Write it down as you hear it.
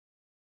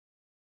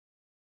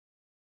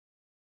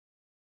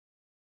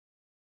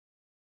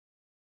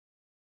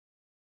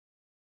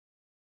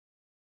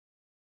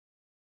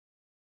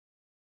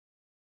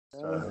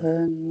सह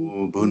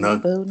नो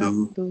भुनक्तु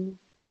भुनक्तु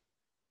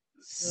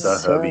सह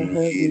सह वीर्यं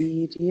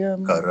वीर्यं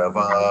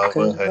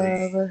करवावहै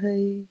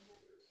करवावहै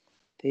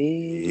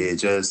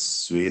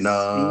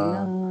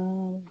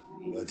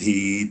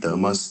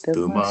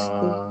तेजस्विनावधीतमस्तु मा तेजस्विनावधीतमस्तु मा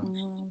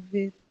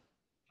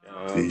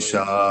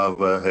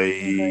विद्विषावहै।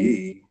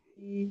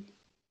 विद्विषावहै।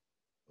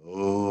 ॐ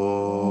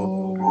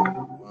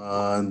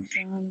ॐ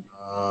शान्ति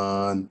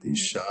शान्ति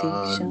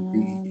शान्ति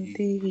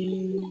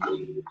शान्तिः।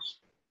 शान्तिः।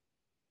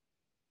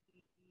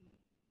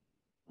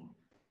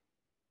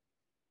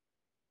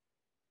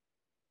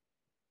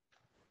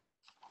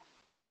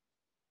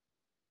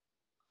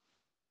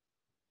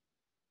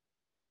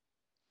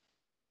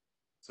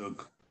 So,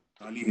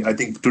 Ali, I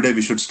think today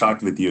we should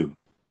start with you.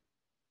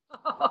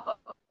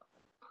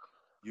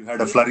 You had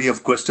a flurry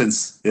of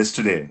questions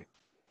yesterday.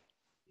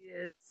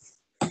 Yes.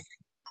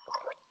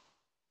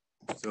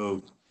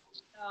 So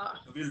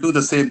we'll do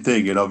the same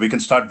thing. We can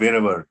start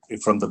wherever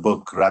from the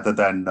book rather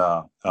than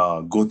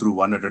go through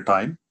one at a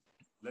time.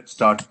 Let's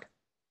start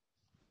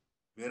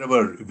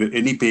wherever,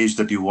 any page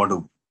that you want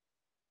to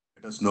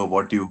let us know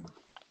what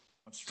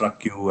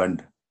struck you,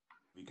 and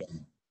we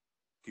can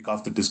kick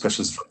off the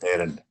discussions from there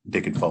and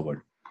take it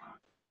forward.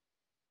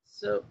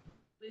 So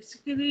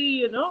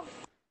basically,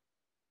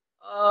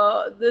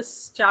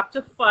 this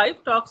chapter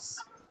 5 talks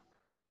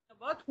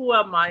about who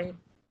am I.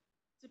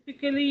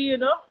 Typically,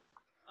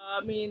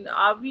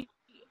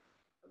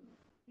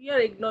 we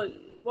are ignorant.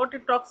 What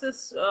it talks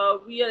is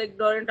we are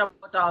ignorant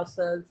about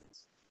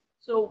ourselves.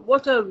 So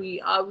what are we?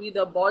 Are we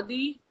the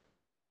body?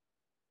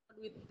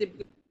 What we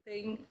typically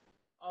think?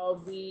 Are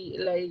we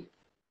like?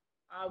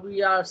 Are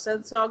we our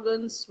sense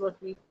organs? What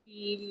we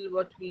feel?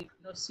 What we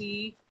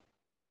see?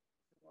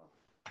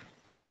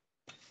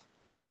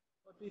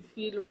 What we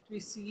feel? What we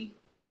see?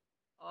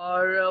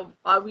 Or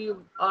are we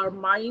our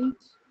mind?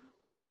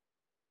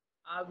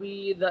 Are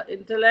we the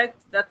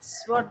intellect?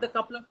 That's what the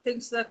couple of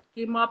things that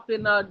came up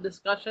in our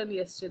discussion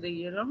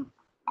yesterday. We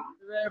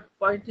were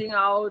pointing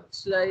out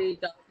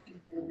like the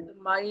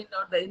mind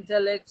or the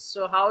intellect.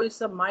 So how is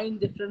the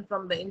mind different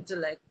from the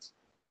intellect?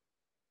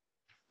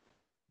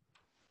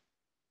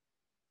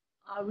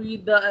 Are we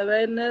the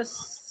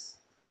awareness?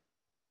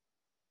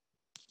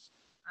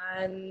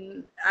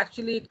 And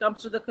actually, it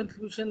comes to the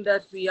conclusion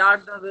that we are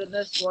the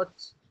awareness.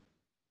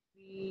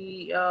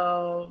 We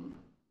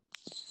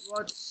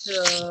what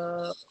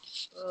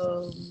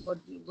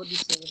do you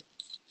say?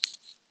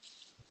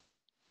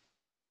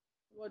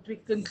 What we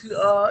conclude,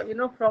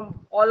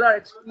 from all our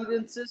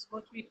experiences,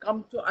 what we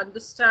come to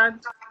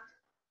understand,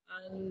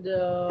 and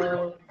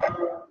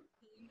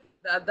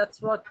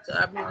that's what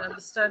I mean.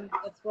 Understand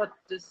that's what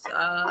this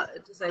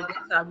it is. I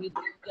guess we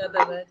are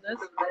the awareness,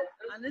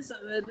 and is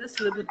awareness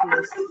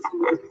limitless.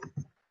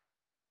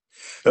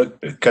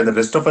 Can the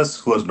rest of us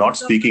who are not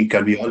speaking,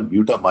 can we all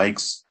mute our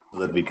mics so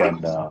that we can?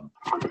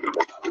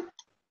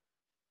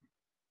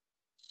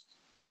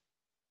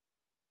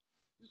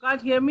 You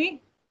can't hear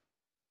me?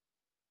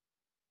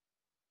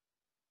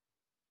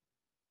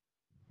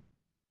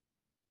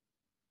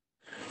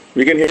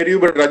 We can hear you,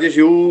 but Rajesh,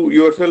 you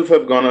yourself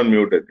have gone on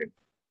mute, I think.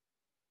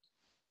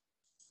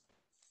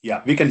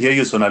 Yeah, we can hear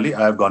you, Sonali.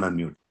 I have gone on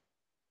mute.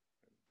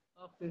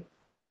 Okay.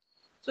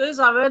 So his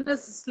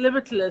awareness is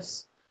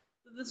limitless.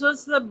 So this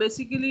was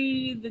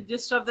basically the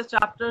gist of the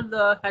chapter,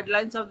 the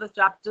headlines of the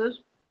chapter.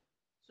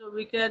 So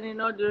we can,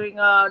 during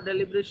our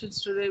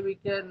deliberations today, we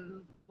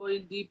can go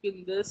in deep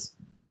in this.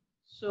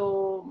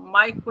 So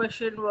my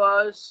question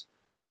was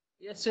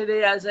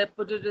yesterday, as I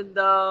put it in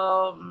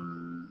the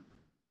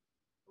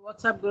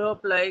WhatsApp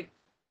group, like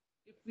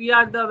if we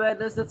are the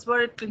awareness, that's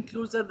what it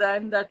concludes at the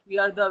end, that we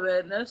are the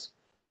awareness.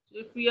 So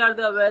if we are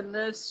the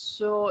awareness,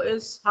 so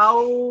is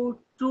how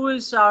true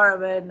is our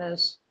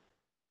awareness?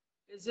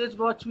 Is it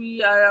what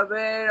we are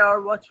aware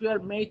or what we are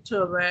made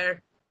to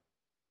aware?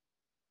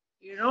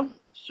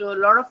 So a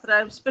lot of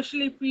times,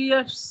 especially if we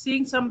are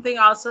seeing something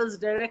ourselves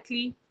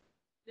directly,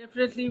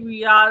 definitely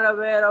we are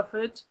aware of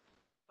it.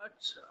 But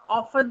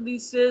often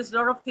these days, a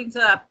lot of things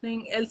are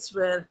happening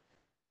elsewhere,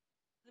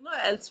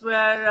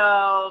 elsewhere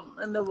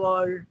in the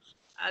world,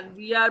 and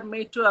we are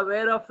made to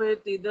aware of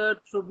it either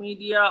through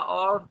media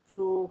or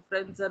through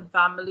friends and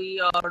family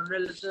or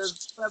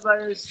relatives,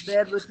 whoever is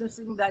there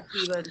witnessing that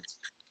event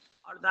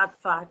or that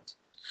fact.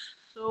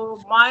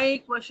 So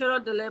my question or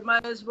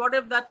dilemma is, what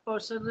if that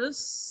person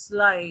is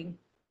lying,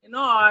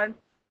 and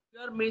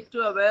you are made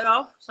to aware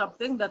of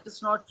something that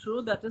is not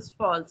true, that is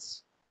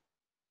false.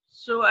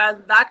 So,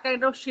 and that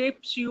kind of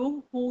shapes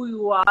you who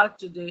you are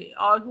today,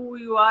 or who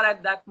you are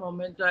at that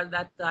moment, or at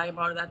that time,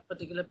 or that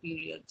particular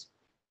period.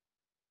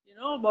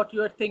 What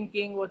you're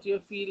thinking, what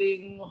you're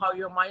feeling, how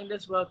your mind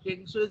is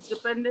working. So it's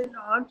dependent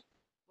on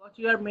what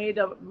you are made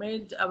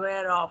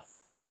aware of.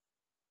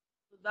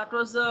 So that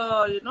was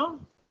at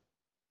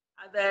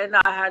the end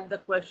I had the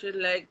question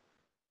like,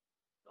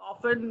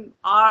 often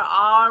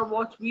our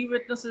what we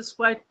witness is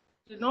quite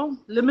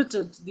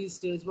limited these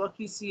days, what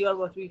we see or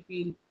what we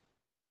feel.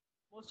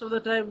 Most of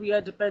the time we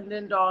are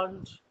dependent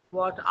on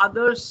what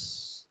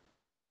others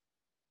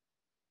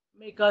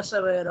make us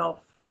aware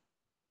of.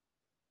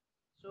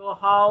 So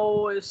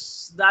how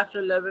is that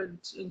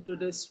relevant in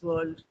today's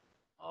world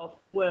of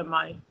who am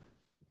I?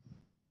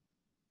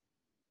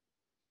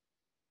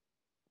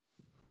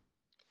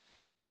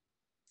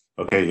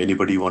 Okay,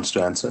 anybody wants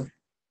to answer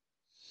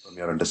from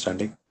your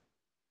understanding?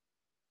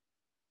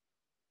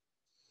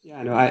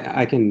 Yeah, no,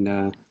 I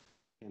can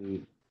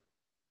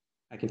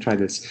try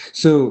this.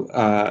 So,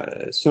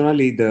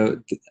 Sonali,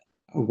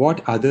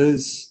 what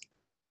others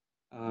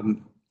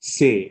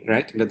say,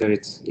 right? Whether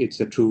it's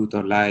the truth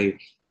or lie,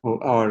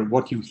 or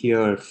what you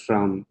hear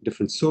from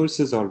different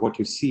sources or what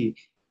you see,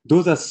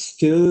 those are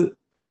still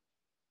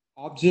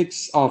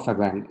objects of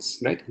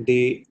awareness, right?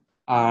 They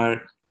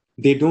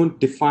don't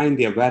define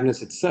the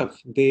awareness itself.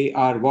 They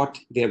are what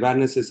the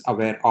awareness is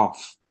aware of.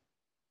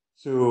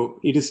 So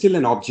it is still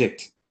an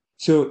object.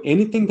 So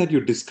anything that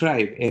you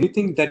describe,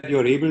 anything that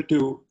you're able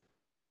to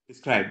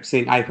describe,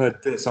 saying, I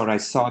heard this or I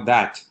saw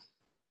that,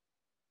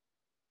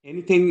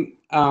 anything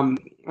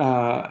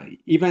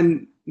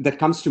even that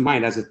comes to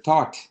mind as a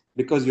thought,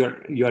 because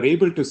you're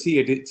able to see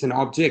it, it's an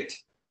object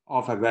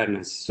of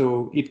awareness.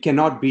 So it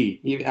cannot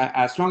be,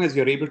 as long as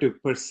you're able to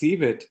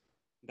perceive it,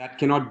 that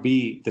cannot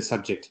be the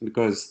subject,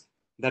 because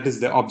that is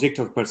the object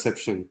of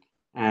perception,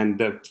 and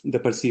the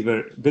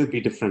perceiver will be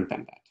different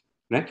than that,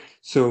 right?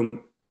 So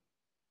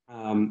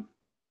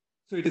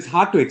so it is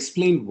hard to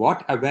explain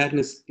what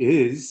awareness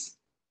is,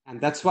 and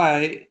that's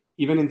why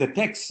even in the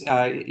text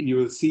you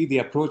will see the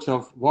approach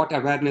of what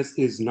awareness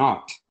is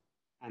not,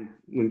 and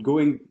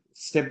going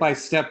step by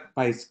step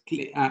by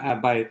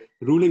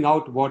ruling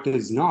out what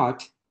is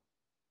not.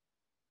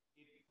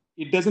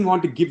 It doesn't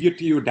want to give it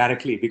to you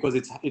directly because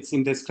it's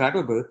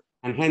indescribable,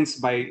 and hence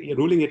by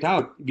ruling it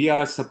out, we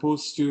are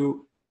supposed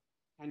to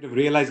kind of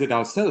realize it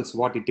ourselves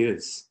what it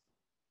is.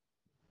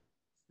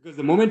 Because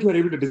the moment you are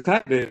able to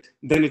describe it,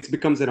 then it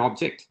becomes an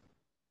object,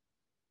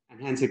 and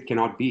hence it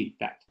cannot be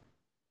that.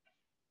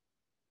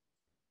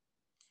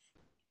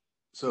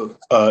 So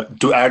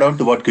to add on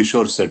to what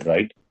Kishore said,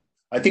 right?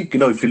 I think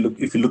if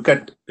you look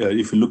at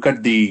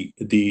the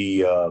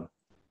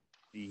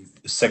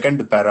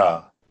second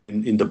para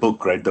in the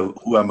book, right? The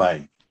who am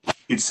I?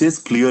 It says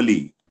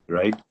clearly,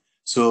 right?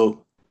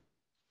 So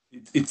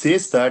it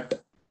says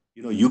that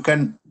you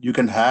can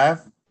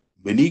have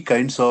many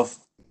kinds of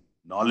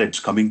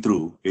knowledge coming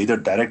through either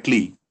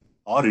directly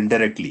or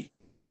indirectly.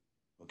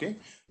 Okay,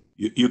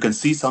 you can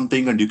see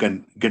something and you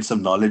can get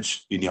some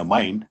knowledge in your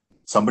mind.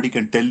 Somebody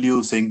can tell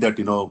you saying that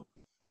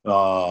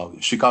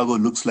Chicago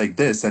looks like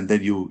this, and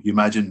then you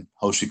imagine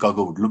how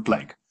Chicago would look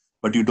like,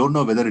 but you don't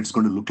know whether it's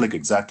going to look like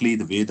exactly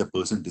the way the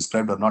person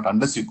described or not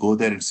unless you go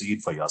there and see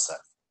it for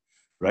yourself,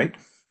 right?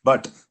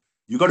 But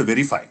you got to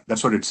verify.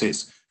 That's what it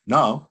says.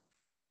 Now,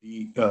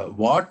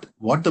 what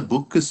the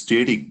book is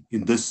stating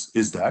in this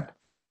is that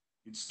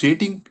it's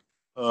stating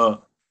uh,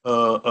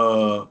 uh,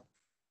 uh,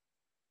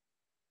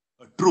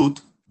 a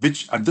truth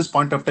which at this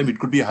point of time it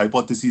could be a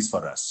hypothesis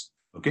for us.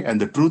 Okay,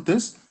 and the truth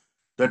is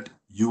that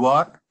you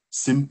are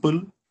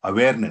simple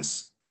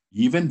awareness.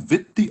 Even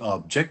with the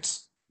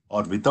objects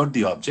or without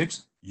the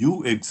objects,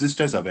 you exist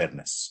as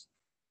awareness.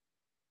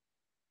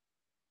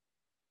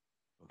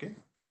 Okay,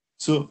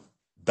 so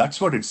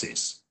that's what it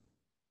says.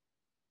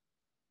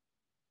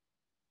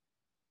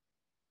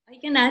 I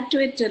can add to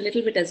it a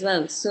little bit as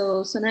well.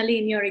 So, Sonali,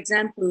 in your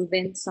example,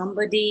 when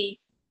somebody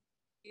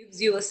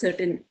gives you a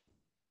certain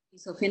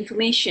piece of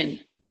information,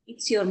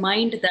 it's your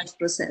mind that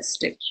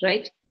processed it,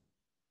 right?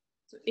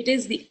 So it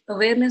is the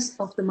awareness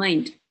of the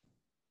mind.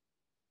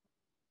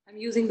 I'm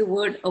using the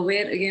word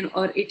aware again,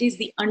 or it is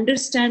the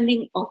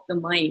understanding of the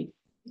mind,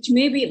 which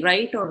may be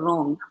right or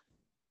wrong.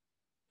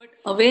 But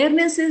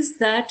awareness is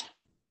that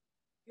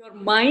your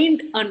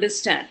mind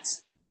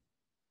understands,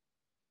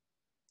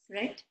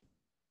 right?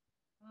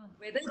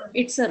 Whether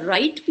it's a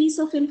right piece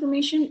of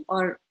information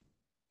or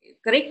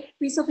correct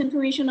piece of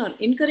information or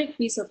incorrect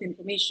piece of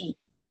information,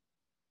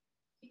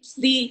 it's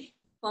the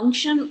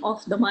function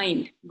of the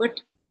mind, but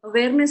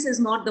awareness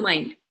is not the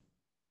mind.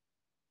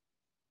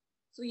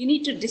 So you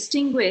need to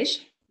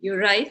distinguish, you're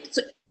right.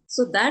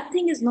 So that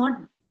thing is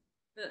not,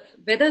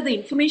 whether the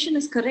information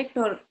is correct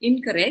or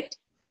incorrect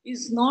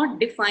is not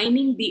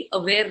defining the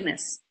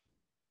awareness.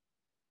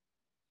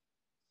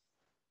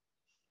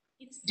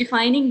 It's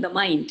defining the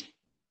mind.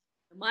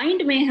 The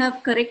mind may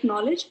have correct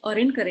knowledge or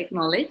incorrect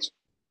knowledge,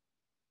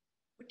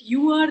 but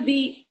you are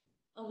the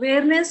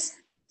awareness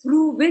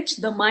through which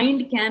the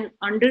mind can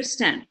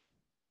understand.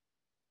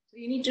 So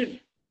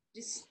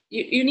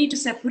you need to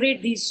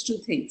separate these two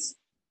things.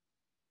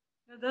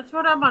 That's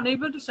what I'm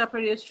unable to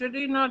separate.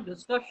 Yesterday in our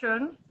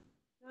discussion,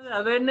 the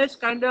awareness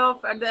kind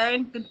of at the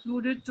end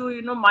concluded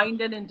to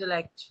mind and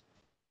intellect.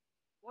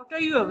 What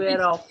are you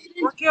aware of?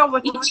 What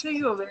are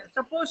you aware?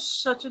 Suppose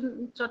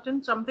certain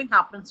something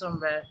happens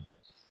somewhere.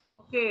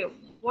 Okay,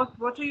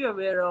 what are you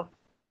aware of?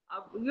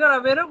 You are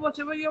aware of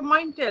whatever your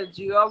mind tells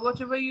you, or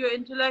whatever your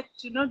intellect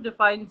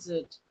defines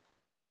it.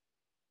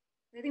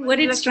 I think what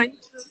it's trying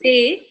to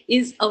say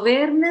is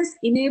awareness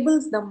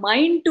enables the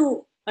mind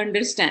to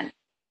understand.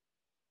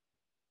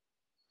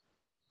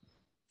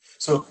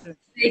 So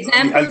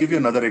I'll give you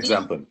another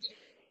example.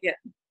 Yeah.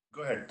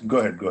 Go ahead,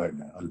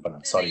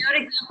 Alpana. Sorry. Your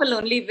example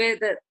only where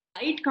the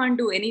light can't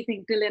do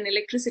anything till an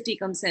electricity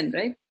comes in,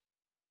 right?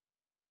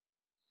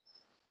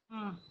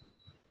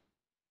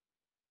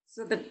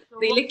 So the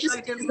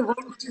electricity is the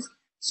one which is,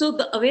 so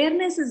the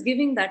awareness is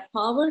giving that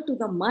power to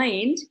the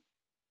mind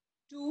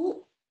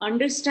to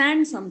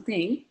understand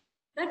something.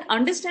 That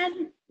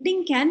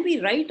understanding can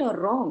be right or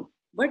wrong,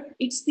 but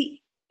it's the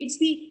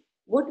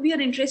what we are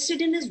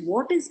interested in is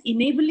what is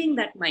enabling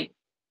that mind.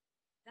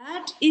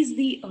 That is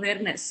the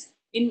awareness.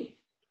 In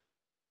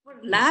for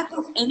lack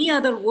of any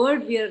other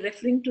word, we are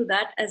referring to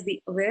that as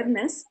the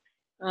awareness,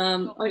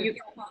 or you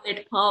can call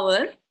it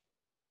power.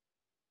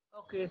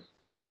 Okay.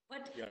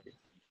 But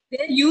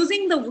they're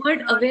using the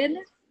word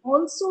awareness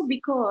also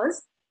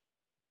because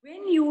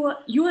when you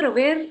are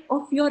aware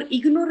of your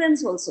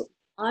ignorance also.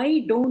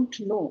 I don't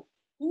know.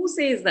 Who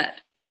says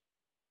that?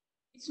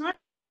 It's not.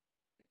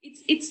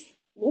 It's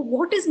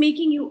what is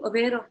making you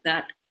aware of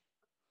that?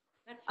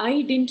 That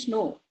I didn't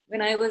know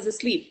when I was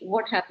asleep.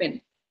 What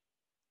happened?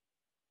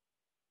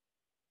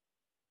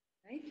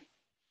 Right.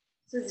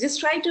 So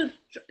just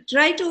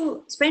try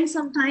to spend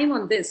some time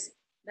on this.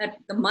 That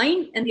the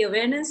mind and the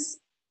awareness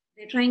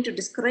they're trying to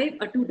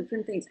describe are two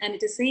different things, and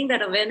it is saying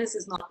that awareness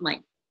is not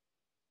mind.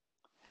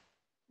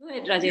 Go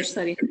ahead, Rajesh.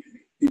 Sorry.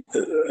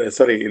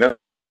 Sorry,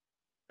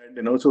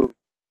 and also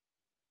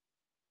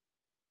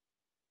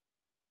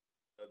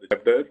the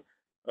chapter.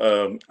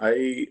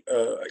 I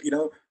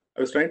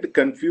was trying to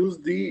confuse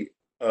the.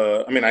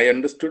 I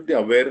understood the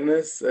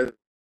awareness as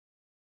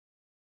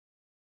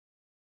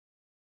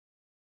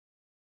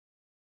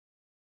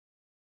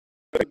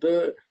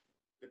the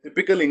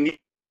typical English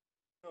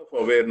of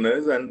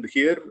awareness, and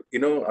here,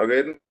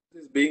 awareness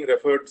is being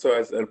referred so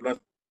as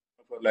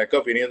for lack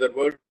of any other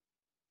word,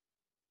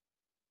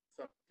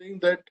 something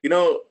that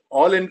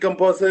all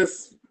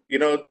encompasses.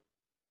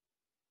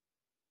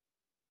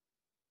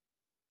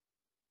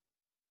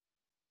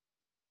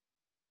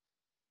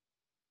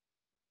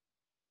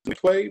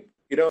 That's why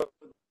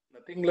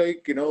nothing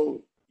like your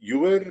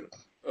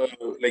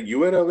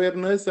your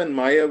awareness and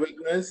my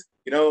awareness.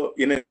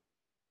 In a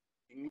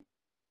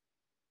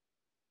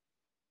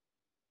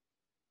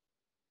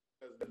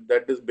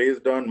that is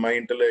based on my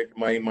intellect,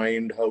 my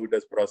mind, how it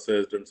has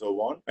processed, and so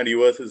on. And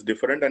yours is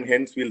different, and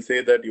hence we'll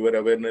say that your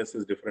awareness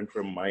is different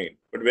from mine.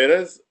 But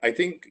whereas I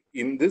think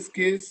in this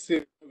case,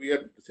 we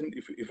are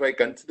if I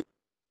consider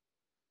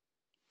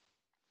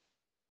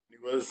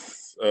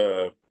universe,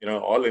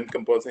 all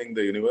encompassing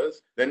the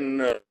universe, then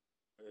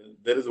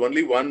there is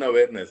only one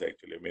awareness.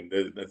 Actually,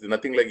 there's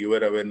nothing like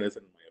your awareness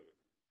and my awareness.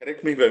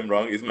 Correct me if I'm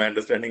wrong. Is my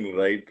understanding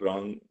right,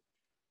 wrong?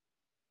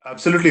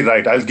 Absolutely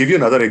right. I'll give you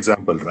another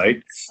example,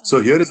 right?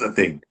 So here is the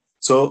thing.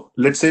 So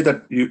let's say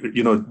that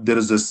there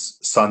is this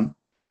sun,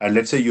 and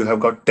let's say you have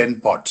got 10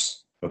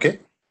 pots, okay?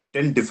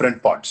 10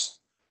 different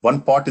pots.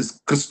 One pot is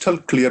crystal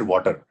clear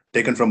water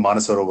taken from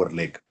Manasarovar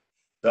Lake.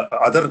 The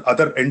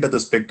other end of the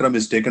spectrum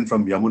is taken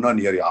from Yamuna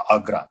near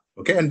Agra,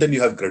 okay? And then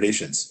you have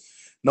gradations.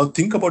 Now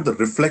think about the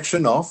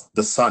reflection of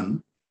the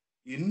sun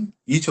in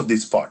each of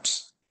these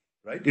pots,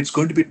 right? It's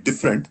going to be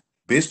different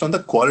based on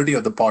the quality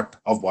of the pot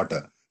of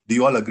water. Do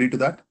you all agree to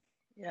that?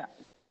 Yeah.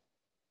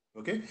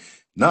 Okay.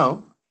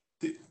 Now,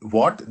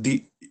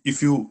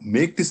 if you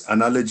make this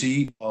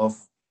analogy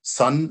of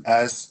sun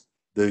as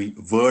the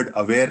word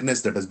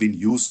awareness that has been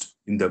used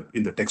in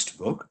the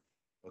textbook,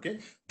 okay,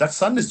 that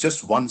sun is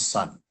just one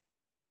sun,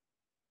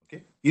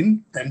 okay,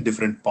 in 10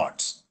 different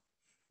pots.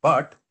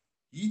 But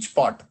each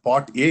pot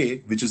A,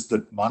 which is the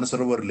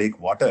Manasarovar Lake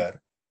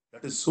water,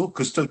 that is so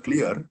crystal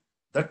clear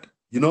that,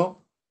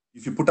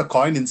 if you put a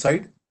coin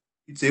inside,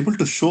 it's able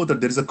to show that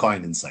there is a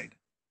coin inside.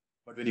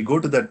 But when you go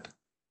to that,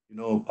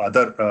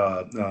 other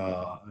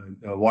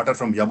water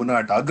from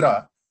Yamuna at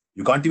Agra,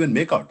 you can't even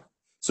make out.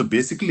 So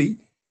basically,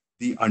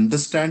 the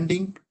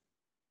understanding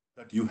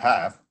that you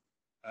have,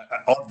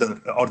 or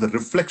the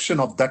reflection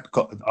of that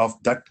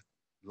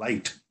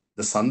light,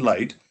 the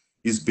sunlight,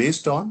 is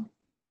based on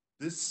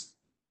this,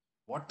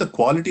 what the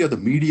quality of the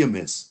medium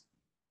is.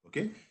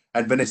 Okay.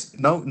 And when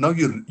now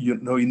you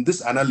in this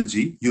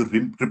analogy, you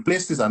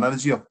replace this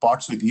analogy of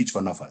parts with each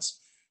one of us.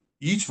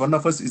 Each one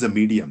of us is a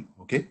medium.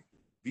 Okay.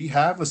 We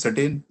have a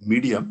certain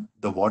medium.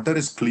 The water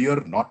is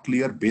clear, not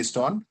clear, based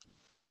on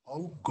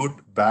how good,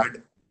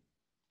 bad,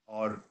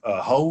 or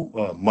how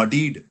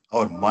muddied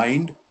our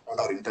mind and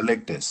our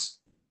intellect is.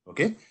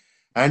 Okay.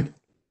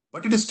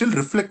 But it is still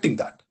reflecting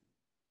that.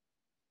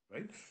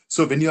 Right.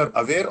 So when you are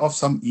aware of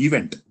some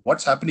event,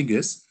 what's happening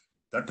is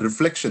that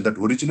reflection, that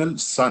original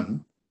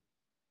sun,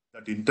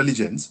 that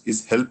intelligence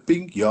is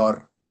helping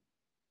your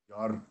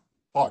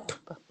pot,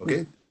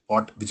 okay,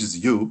 pot, which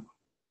is you,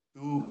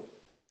 to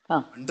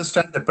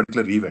understand that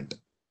particular event.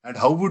 And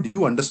how would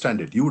you understand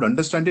it? You would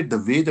understand it the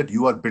way that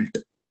you are built.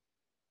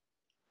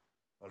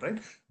 All right.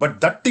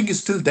 But that thing is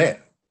still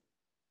there.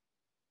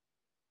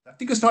 That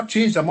thing is not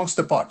changed amongst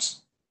the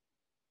parts.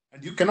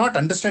 And you cannot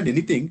understand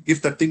anything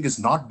if that thing is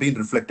not being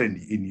reflected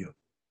in you.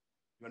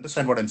 You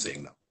understand what I'm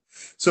saying now?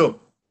 So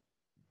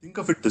think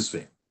of it this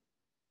way.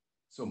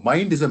 So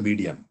mind is a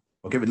medium.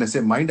 Okay, when I say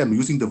mind, I'm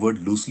using the word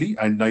loosely.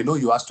 And I know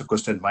you asked a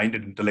question, mind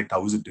and intellect,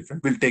 how is it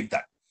different? We'll take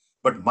that.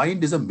 But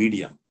mind is a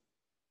medium.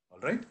 All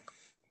right.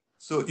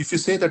 So if you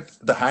say that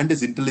the hand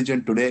is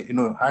intelligent today,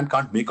 hand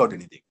can't make out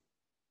anything.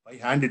 By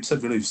hand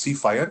itself, you see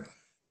fire.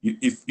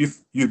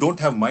 If you don't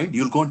have mind,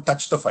 you'll go and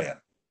touch the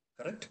fire.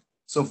 Correct?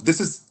 So this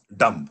is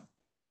dumb.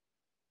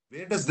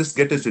 Where does this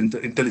get its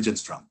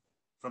intelligence from?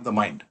 From the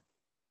mind.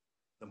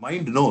 The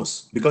mind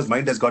knows, because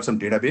mind has got some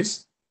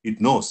database.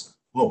 It knows,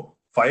 oh,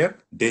 fire,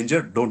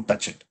 danger, don't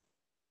touch it.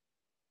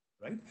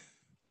 Right?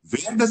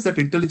 Where does that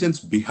intelligence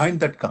behind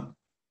that come?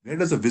 Where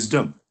does the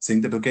wisdom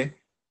saying that, okay,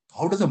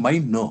 how does the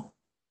mind know?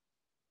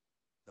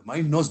 The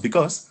mind knows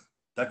because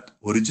that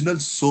original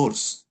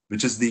source,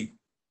 which is the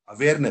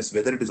awareness,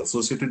 whether it is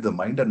associated with the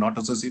mind or not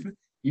associated,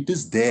 it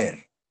is there.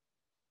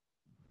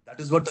 That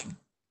is what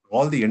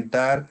all the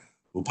entire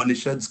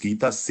Upanishads,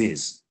 Gita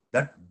says,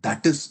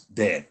 that is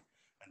there.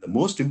 And the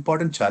most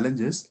important challenge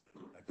is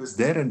that is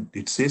there, and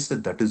it says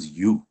that is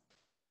you.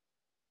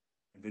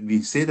 And when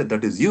we say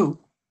that is you,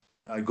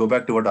 I go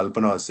back to what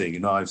Alpana was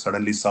saying, I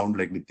suddenly sound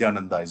like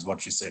Nityananda is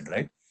what she said,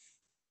 right?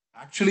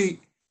 Actually,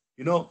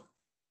 we're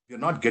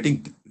not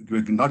getting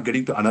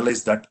to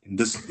analyze that in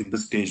this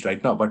stage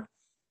right now, but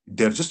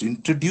they're just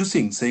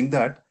introducing, saying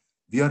that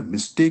we are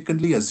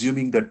mistakenly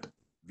assuming that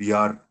we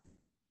are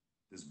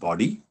this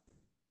body,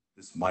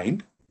 this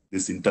mind,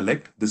 this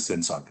intellect, this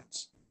sense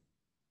organs.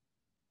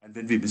 And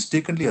when we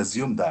mistakenly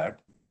assume that,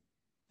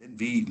 then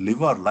we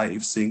live our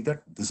life saying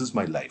that this is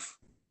my life.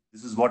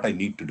 This is what I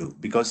need to do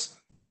because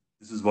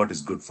this is what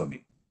is good for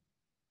me.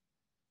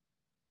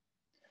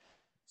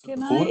 So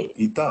the whole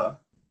Gita,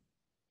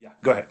 yeah,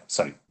 go ahead.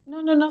 Sorry.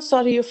 No,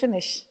 sorry, you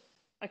finish.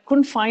 I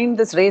couldn't find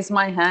this raise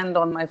my hand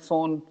on my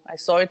phone. I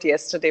saw it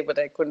yesterday, but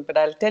I couldn't. But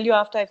I'll tell you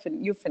after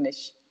you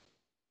finish.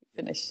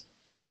 Finish.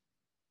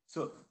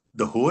 So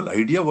the whole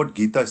idea what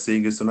Gita is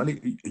saying is,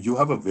 Sonali, you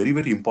have a very,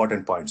 very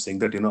important point saying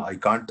that, I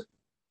can't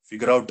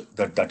figure out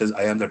that is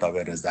I am that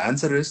awareness. The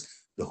answer is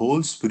the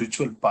whole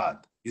spiritual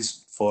path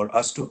is for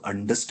us to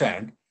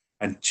understand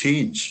and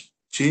change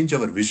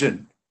our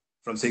vision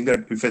from saying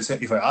that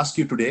if I ask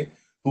you today,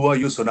 who are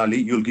you,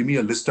 Sonali? You'll give me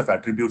a list of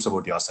attributes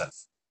about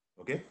yourself.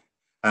 Okay.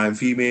 I'm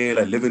female,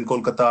 I live in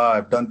Kolkata,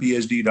 I've done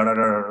PhD, you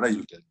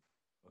tell me.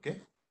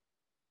 Okay.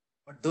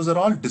 But those are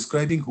all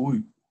describing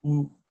who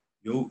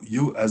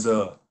you as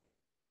a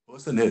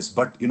person is.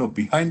 But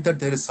behind that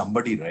there is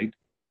somebody, right?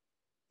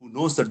 Who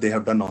knows that they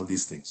have done all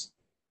these things.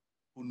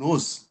 Who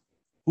knows?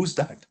 Who's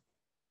that?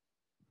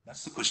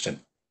 That's the question.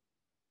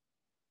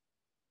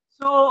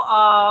 So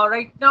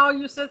right now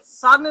you said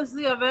sun is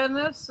the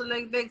awareness,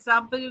 like the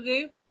example you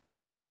gave.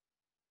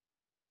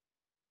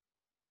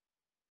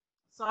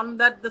 Sun,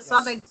 that the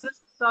sun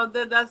exists, so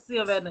that's the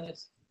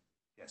awareness.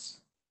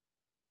 Yes.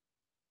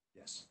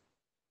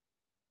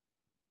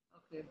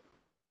 Okay.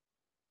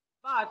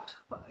 But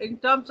in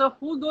terms of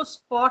who those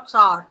spots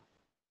are,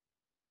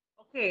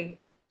 okay,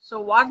 so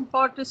one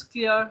part is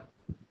clear,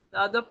 the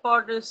other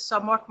part is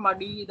somewhat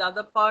muddy, the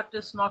other part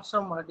is not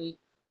so muddy.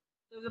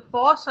 So if the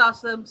boss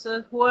asks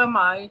themselves, who am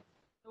I?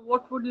 So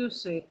what would you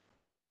say?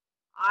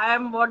 I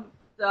am what,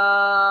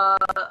 I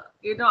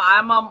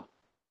am a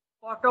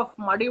pot of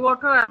muddy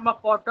water, I am a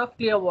pot of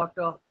clear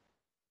water.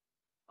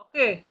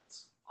 Okay.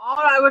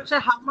 Or I would say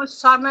how much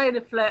sun I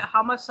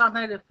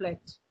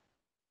reflect.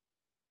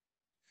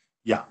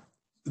 Yeah,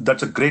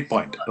 that's a great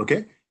point.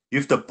 Okay.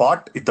 If the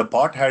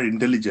pot had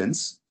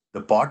intelligence,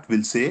 the pot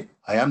will say,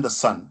 I am the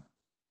sun.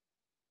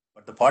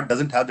 But the pot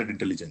doesn't have that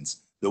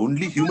intelligence. The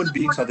only human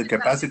beings have the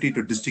capacity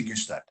to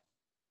distinguish that.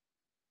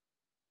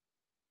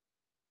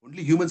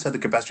 Only humans have the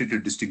capacity to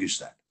distinguish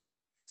that.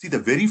 See, the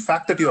very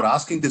fact that you're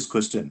asking this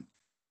question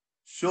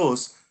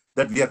shows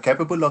that we are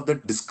capable of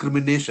that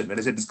discrimination. When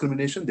I say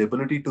discrimination, the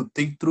ability to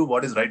think through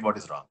what is right, what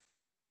is wrong.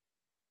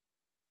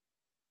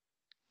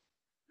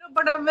 No,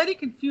 but I'm very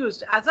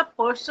confused. As a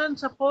person,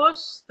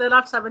 suppose there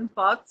are 7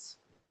 parts.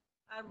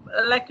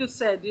 Like you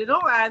said,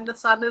 and the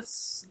sun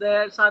is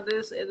there,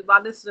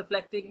 one is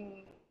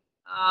reflecting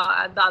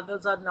and the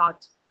others are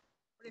not.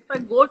 But if I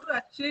go to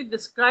actually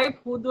describe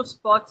who those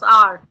spots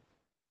are,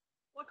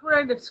 what would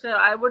I describe?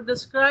 I would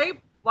describe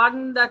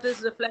one that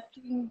is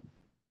reflecting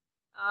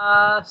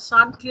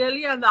sun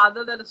clearly and the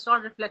other that is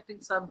not reflecting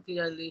sun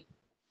clearly.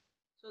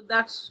 So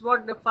that's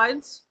what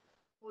defines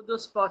who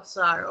those spots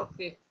are.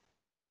 Okay.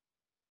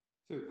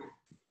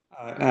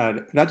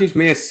 Rajesh,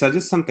 may I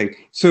suggest something?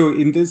 So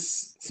in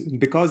this,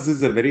 because this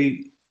is a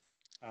very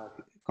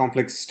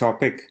complex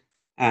topic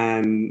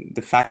and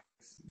the fact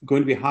it's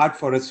going to be hard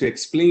for us to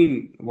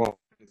explain what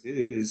this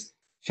is,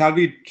 shall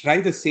we try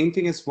the same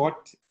thing as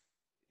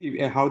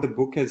how the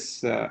book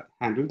has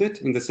handled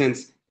it? In the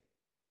sense,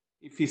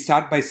 if we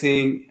start by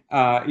saying,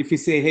 if we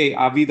say, hey,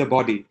 are we the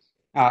body?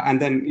 And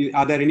then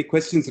are there any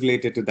questions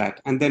related to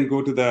that? And then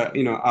go to the,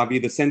 are we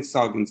the sense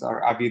organs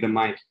or are we the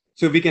mind?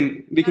 So we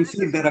can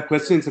see if there are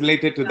questions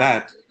related to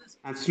that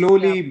and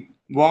slowly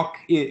walk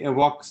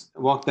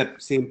that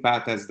same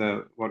path as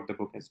what the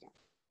book has done.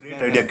 Great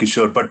idea,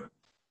 Kishore. But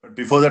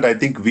before that, I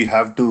think we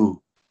have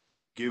to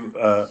give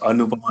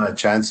Anupama a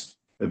chance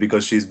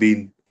because she's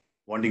been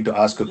wanting to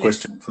ask a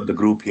question for the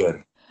group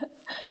here.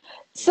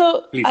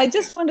 So Please. I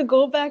just want to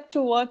go back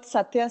to what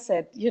Satya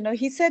said.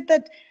 He said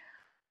that,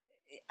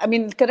 I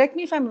mean, correct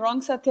me if I'm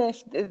wrong, Satya,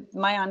 if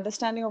my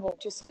understanding of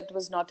what you said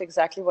was not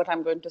exactly what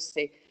I'm going to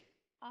say.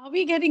 Are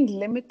we getting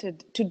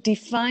limited to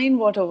define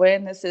what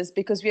awareness is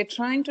because we are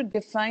trying to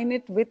define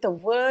it with a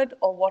word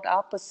or what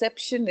our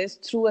perception is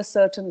through a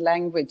certain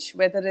language,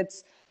 whether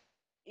it's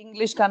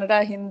English,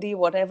 Kannada, Hindi,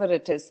 whatever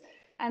it is.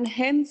 And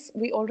hence,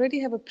 we already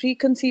have a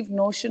preconceived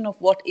notion of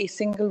what a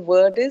single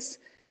word is,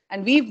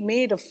 and we've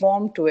made a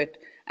form to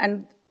it.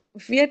 And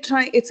if we are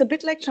trying, it's a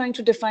bit like trying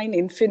to define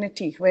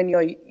infinity when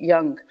you're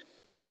young.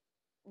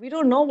 We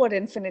don't know what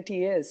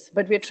infinity is,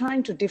 but we're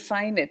trying to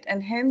define it.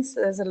 And hence,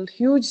 there's a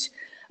huge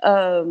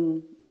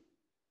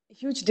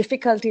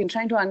difficulty in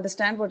trying to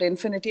understand what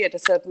infinity at a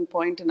certain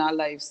point in our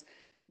lives.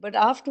 But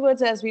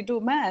afterwards, as we do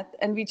math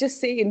and we just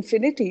say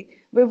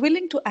infinity, we're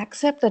willing to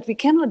accept that we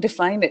cannot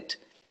define it,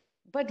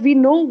 but we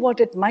know what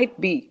it might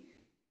be.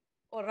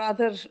 Or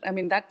rather, I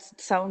mean, that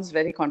sounds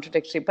very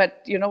contradictory,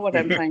 but you know what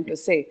I'm trying to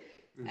say.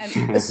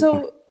 And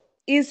so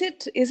is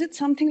it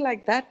something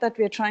like that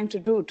we're trying to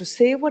do, to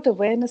say what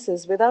awareness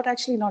is without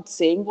actually not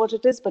saying what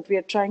it is, but we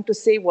are trying to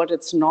say what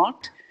it's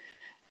not?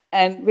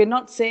 And we're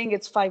not saying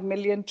it's 5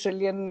 million,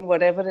 trillion,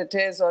 whatever it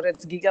is, or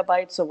it's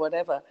gigabytes or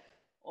whatever.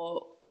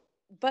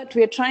 But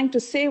we're trying to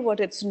say what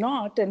it's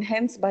not, and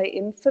hence by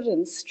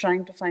inference,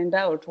 trying to find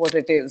out what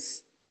it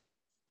is.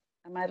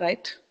 Am I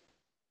right?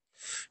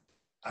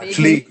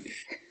 Actually,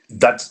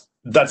 that's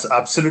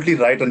absolutely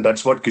right. And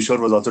that's what Kishore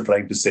was also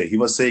trying to say. He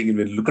was saying,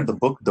 when you look at the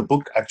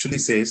book actually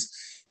says,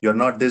 you're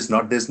not this,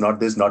 not this, not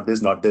this, not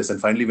this, not this. And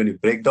finally, when you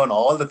break down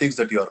all the things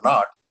that you're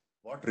not,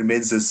 what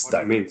remains is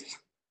that.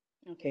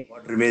 Okay.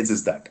 What remains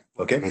is that.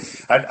 Okay.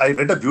 And I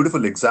read a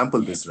beautiful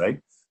example this,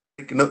 right?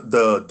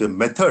 The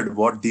method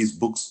what these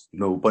books,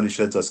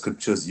 Upanishads or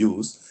scriptures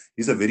use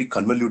is a very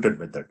convoluted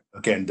method.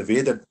 Okay. And the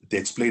way that they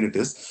explain it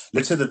is,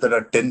 let's say that there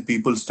are 10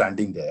 people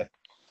standing there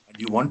and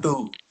you want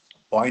to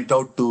point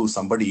out to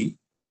somebody,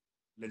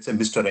 let's say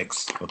Mr.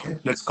 X. Okay.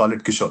 Let's call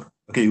it Kishore.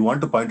 Okay. You want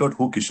to point out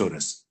who Kishore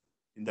is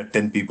in that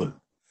 10 people.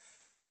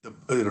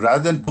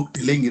 Rather than book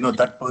telling,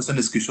 that person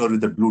is Kishore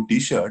with the blue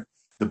t-shirt,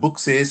 the book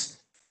says,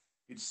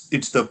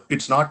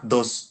 it's not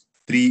those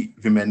 3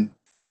 women.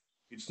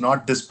 It's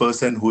not this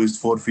person who is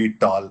 4 feet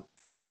tall.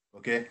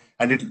 Okay.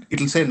 And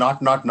it'll say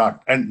not.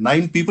 And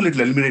 9 people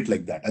it'll eliminate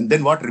like that. And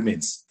then what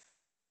remains?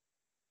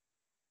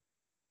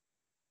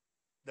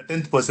 The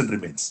 10th person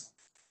remains.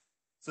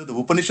 So the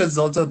Upanishads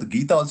also, the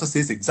Gita also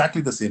says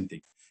exactly the same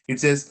thing. It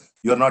says,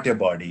 you're not your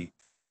body,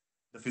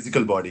 the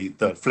physical body,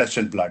 the flesh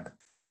and blood.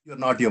 You're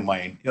not your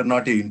mind. You're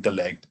not your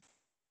intellect.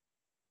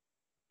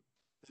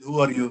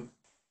 Who are you?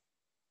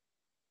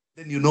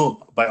 Then you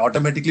know by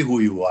automatically who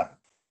you are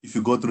if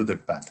you go through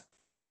that path.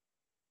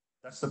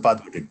 That's the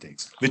path that it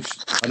takes, which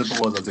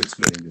Anupama was also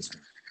explaining this.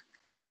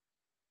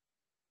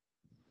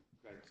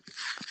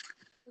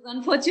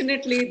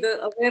 Unfortunately,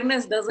 the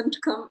awareness doesn't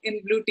come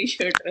in blue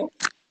t-shirt.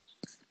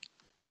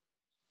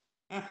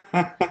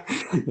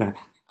 Right?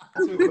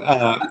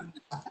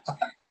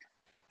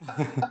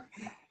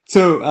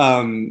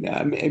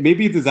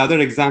 Maybe this other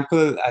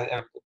example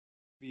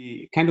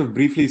we kind of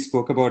briefly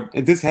spoke about.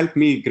 This helped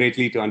me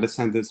greatly to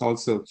understand this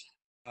also.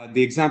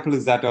 The example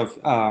is that of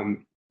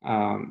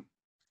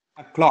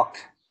a clock,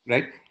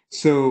 right?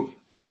 So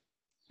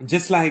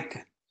just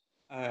like,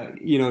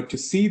 to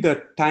see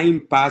the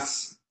time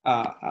pass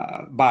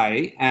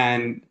by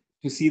and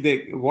to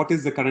see what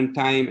is the current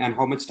time and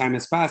how much time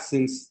has passed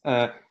since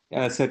a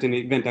certain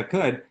event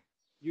occurred,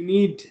 you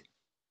need,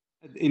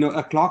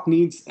 a clock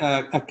needs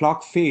a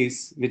clock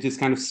phase, which is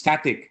kind of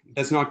static,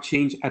 does not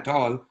change at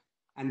all.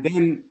 And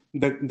then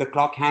the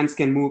clock hands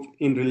can move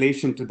in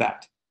relation to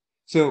that.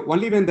 So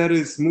only when there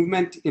is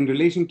movement in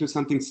relation to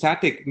something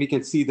static, we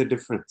can see the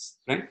difference,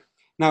 right?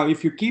 Now,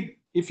 if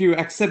you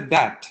accept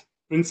that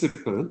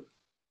principle,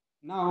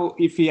 now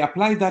if we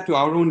apply that to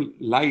our own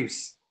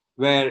lives,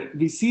 where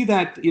we see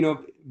that,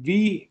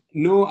 we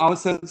know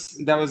ourselves,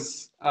 that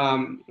was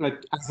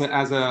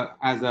as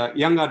a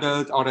young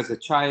adult or as a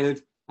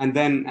child, and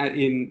then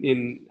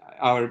in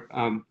our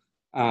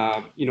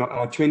our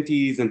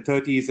 20s and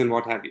 30s and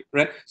what have you,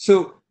 right?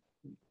 So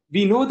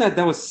we know that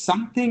there was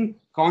something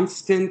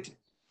constant,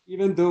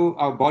 even though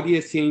our body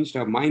has changed,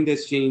 our mind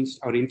has changed,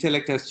 our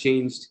intellect has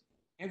changed,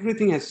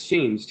 everything has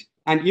changed.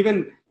 And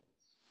even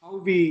how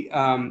we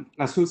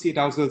associate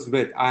ourselves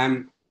with,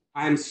 I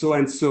am so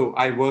and so,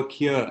 I work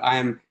here, I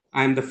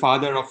am the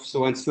father of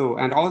so and so,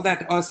 and all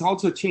that has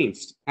also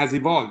changed, has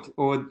evolved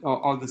over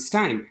all this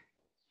time.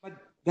 But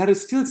there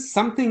is still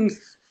something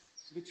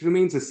which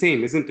remains the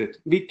same, isn't it?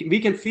 We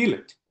can feel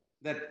it,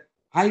 that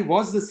I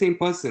was the same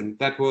person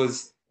that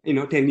was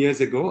 10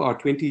 years ago or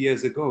 20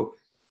 years ago.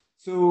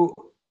 So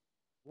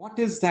what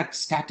is that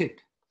static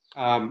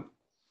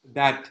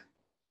that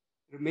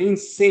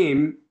remains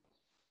same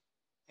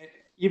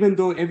even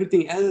though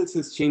everything else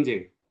is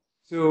changing?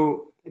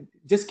 So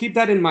just keep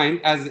that in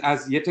mind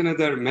as yet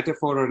another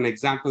metaphor or an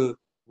example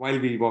while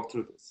we walk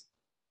through this.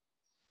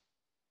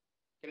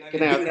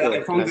 Can I ask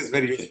I found this a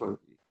very question? useful.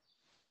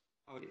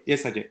 Oh,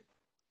 yes, Ajay.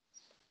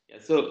 Yeah,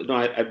 so no,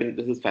 I've been.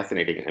 This is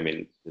fascinating. I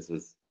mean, this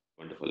is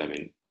wonderful. I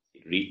mean,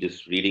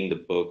 just reading the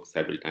book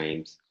several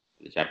times,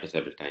 the chapter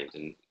several times,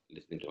 and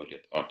listening to all your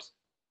thoughts.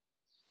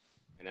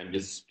 And I'm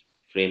just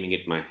framing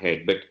it in my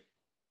head. But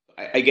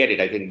I get it.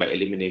 I think by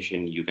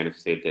elimination, you kind of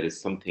say there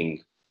is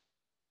something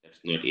that's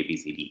not A, B,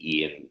 C, D,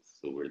 E, and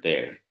so we're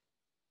there.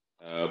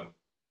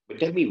 But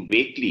tell me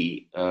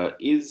vaguely,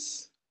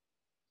 is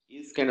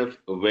kind of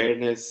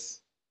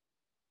awareness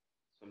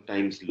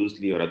sometimes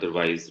loosely or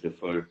otherwise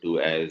referred to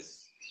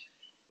as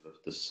sort of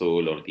the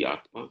soul or the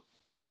Atma?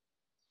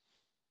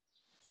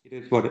 It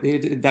is what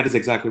that is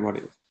exactly what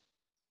it is.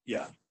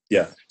 Yeah.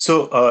 Yeah.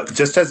 So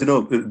just as you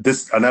know,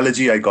 this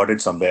analogy, I got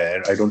it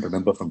somewhere. I don't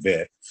remember from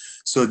where.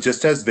 So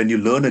just as when you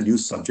learn a new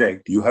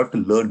subject, you have to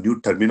learn new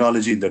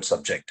terminology in that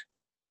subject.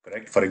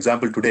 Correct. For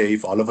example, today,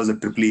 if all of us are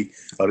triple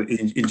or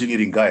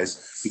engineering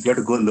guys, if you have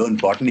to go learn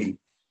botany,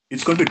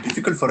 it's going to be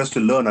difficult for us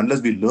to learn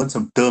unless we learn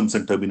some terms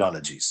and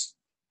terminologies.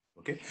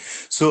 Okay.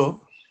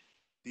 So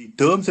the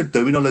terms and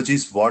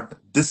terminologies what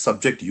this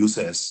subject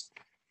uses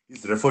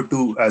is referred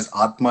to as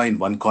Atma in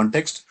one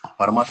context,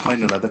 Paramatma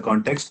in another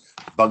context,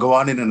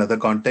 Bhagavan in another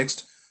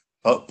context,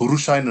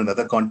 Purusha in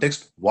another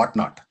context,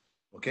 whatnot.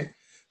 Okay.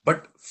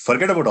 But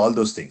forget about all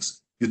those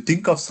things. You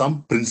think of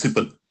some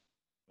principle.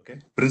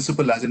 Okay.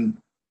 Principle as in,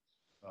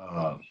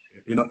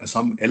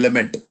 some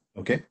element.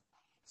 Okay.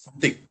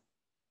 Something.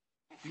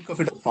 Think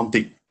of it as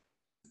something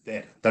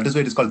there. That is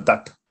why it is called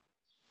that.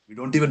 We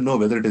don't even know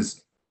whether it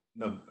is,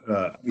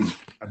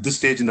 at this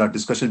stage in our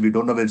discussion, we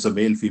don't know whether it's a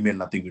male, female,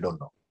 nothing, we don't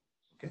know.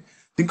 Okay.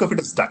 Think of it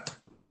as that.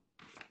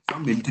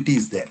 Some entity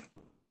is there.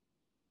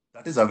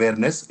 That is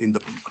awareness in the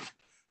book.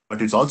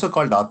 But it's also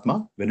called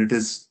Atma when it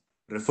is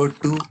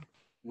referred to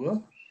a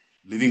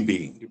living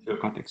being. Deeper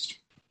context.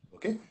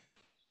 Okay.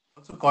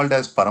 Also called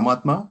as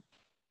Paramatma.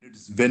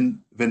 It's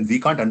when we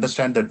can't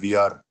understand that we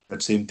are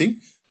that same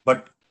thing,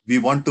 but we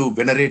want to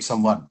venerate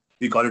someone,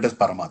 we call it as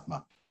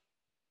Paramatma.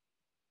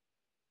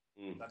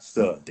 That's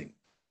the thing.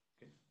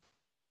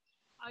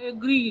 I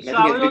agree. So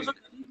I I think was also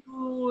coming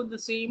to the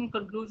same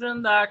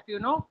conclusion that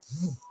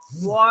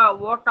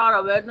what our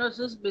awareness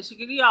is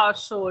basically our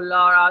soul,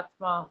 our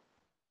atma.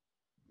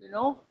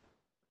 So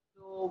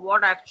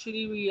what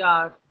actually we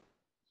are.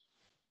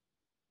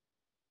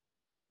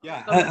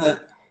 Yeah, Coming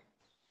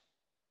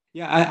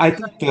I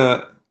think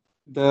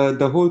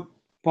the whole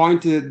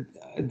point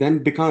then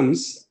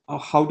becomes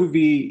how do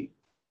we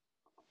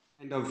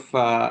kind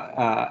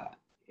of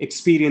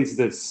experience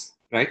this,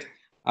 right?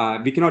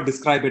 We cannot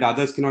describe it;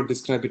 others cannot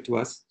describe it to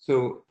us.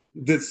 So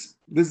this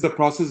is the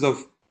process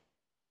of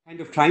kind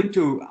of trying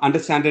to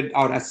understand it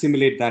or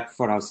assimilate that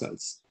for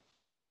ourselves.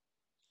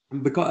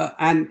 And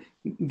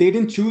they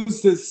didn't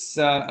choose this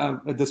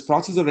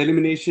process of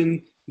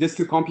elimination just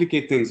to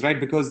complicate things, right?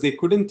 Because they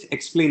couldn't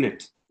explain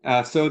it,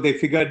 so they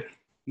figured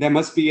there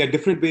must be a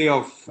different way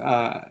of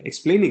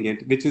explaining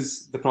it, which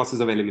is the process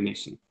of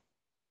elimination.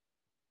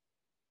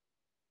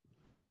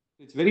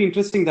 It's very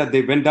interesting that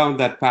they went down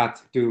that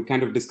path to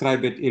kind of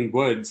describe it in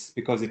words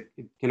because it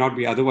cannot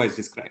be otherwise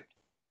described.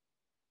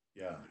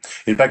 Yeah.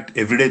 In fact,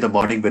 every day in the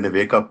morning when I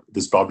wake up,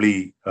 this is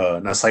probably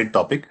an aside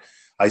topic.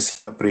 I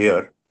say a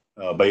prayer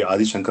by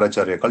Adi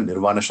Shankaracharya called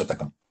Nirvana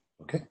Shatakam.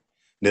 Okay.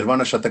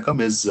 Nirvana Shatakam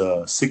is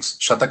 6.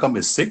 Shatakam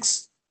is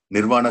 6.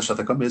 Nirvana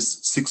Shatakam is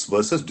 6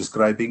 verses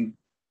describing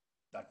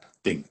that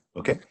thing.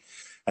 Okay.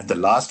 And the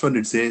last one,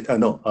 it says,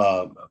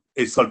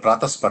 it's called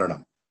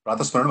Pratasparanam.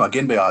 Pratasparanam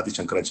again by Adi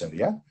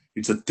Shankaracharya.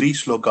 It's a 3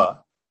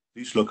 shloka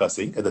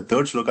saying. And the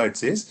third shloka, it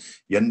says,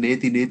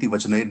 Yanneti neti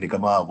vachanair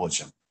nigama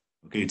avocham.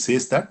 Okay, it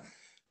says that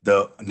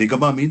the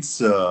Nigama means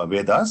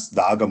Vedas,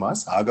 the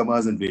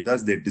Agamas and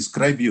Vedas, they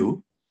describe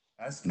you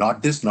as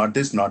not this, not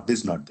this, not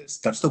this, not this.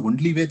 That's the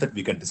only way that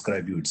we can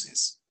describe you, it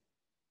says.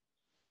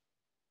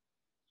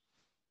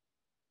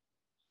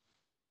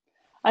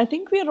 I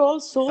think we're all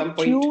so some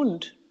point-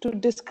 tuned to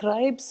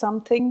describe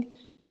something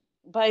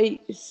by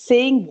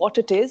saying what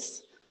it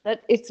is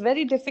that it's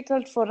very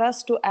difficult for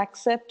us to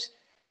accept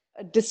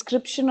a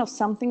description of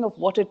something of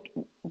what it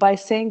by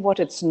saying what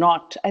it's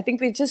not. I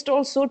think we're just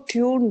all so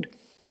tuned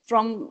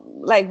from,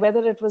 like,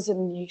 whether it was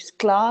in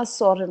class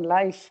or in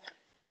life,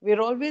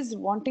 we're always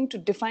wanting to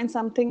define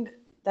something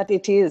that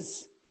it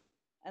is.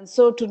 And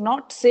so to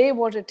not say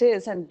what it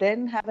is and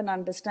then have an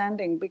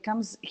understanding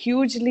becomes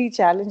hugely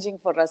challenging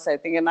for us, I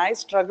think. And I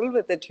struggle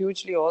with it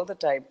hugely all the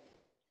time.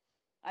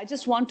 I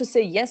just want to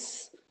say,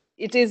 yes,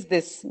 it is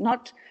this,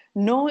 not,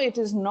 no, it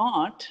is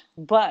not,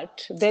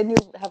 but then you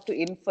have to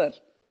infer.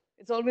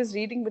 It's always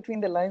reading between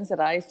the lines that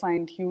I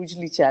find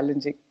hugely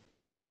challenging.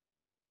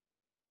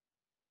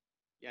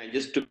 Yeah,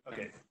 just to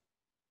Okay.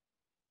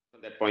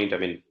 on that point, I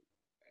mean,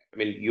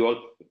 you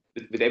all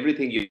with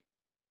everything you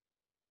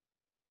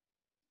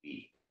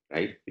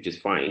right, which is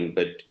fine,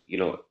 but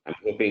I'm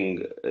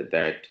hoping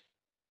that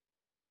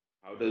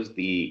how does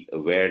the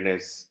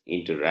awareness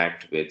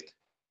interact with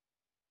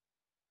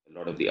a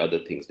lot of the other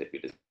things that we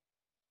discuss?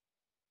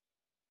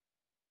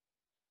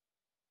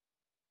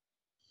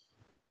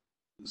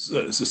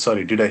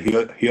 Sorry, did I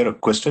hear a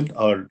question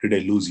or did I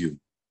lose you?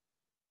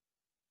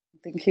 I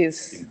think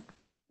he's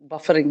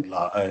buffering.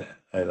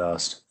 I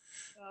lost.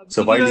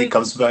 So while he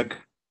comes back,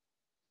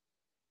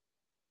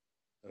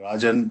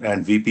 Rajan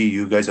and VP,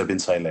 you guys have been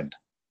silent.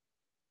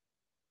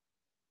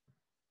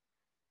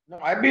 No,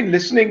 I've been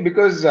listening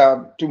because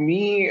to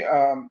me,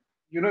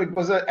 it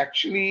was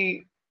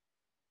actually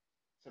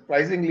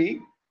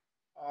surprisingly,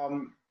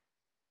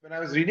 when I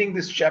was reading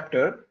this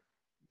chapter,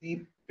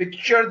 the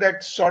picture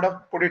that sort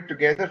of put it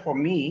together for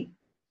me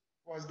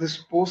was this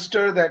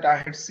poster that I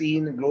had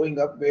seen growing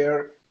up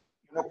where,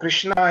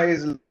 Krishna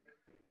is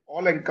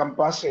all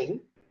encompassing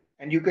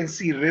and you can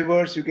see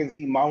rivers, you can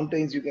see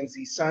mountains, you can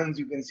see suns,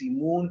 you can see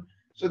moon.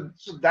 So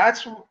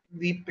that's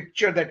the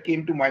picture that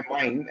came to my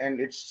mind, and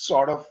it's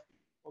sort of,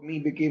 for me,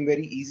 became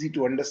very easy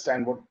to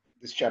understand what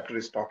this chapter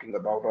is talking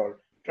about or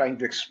trying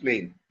to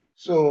explain.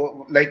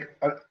 So, like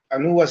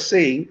Anu was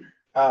saying,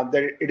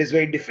 that it is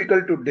very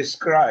difficult to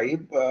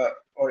describe,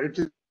 or it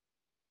is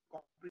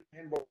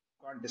comprehend what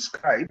you can't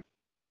describe.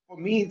 For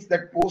me, it's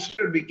that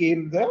poster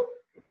became the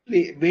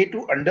way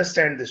to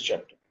understand this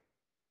chapter.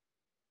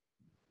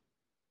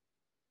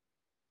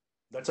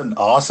 That's an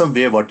awesome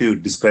way what you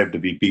described,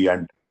 VP.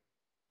 And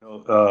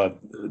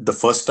the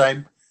first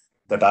time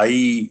that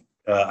I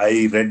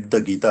read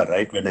the Gita,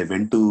 right, when I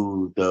went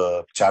to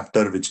the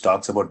chapter which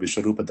talks about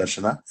Vishwarupa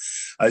Darshana,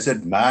 I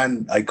said,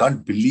 man, I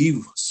can't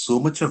believe so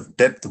much of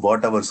depth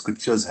what our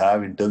scriptures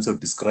have in terms of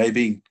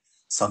describing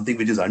something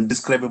which is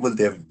undescribable.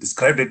 They have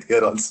described it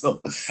here also.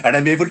 And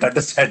I'm able to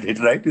understand it,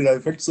 right? I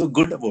felt so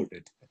good about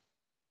it.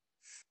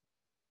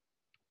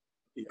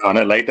 On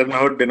a lighter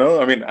note,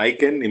 I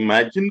can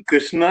imagine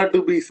Krishna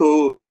to be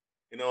so,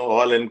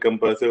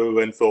 all-encompassing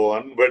and so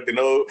on. But,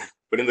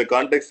 but in the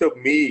context of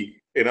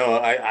me,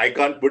 I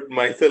can't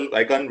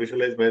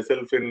visualize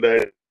myself in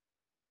that.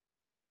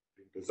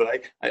 So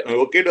I'm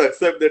okay to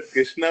accept that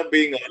Krishna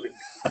being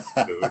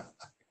all-encompassing.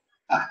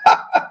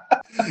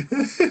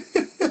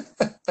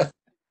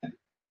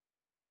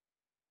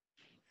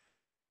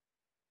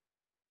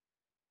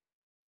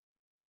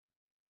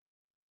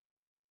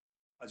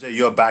 Ajay,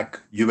 you're back.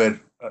 You were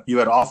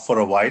off for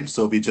a while,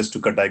 so we just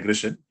took a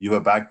digression. You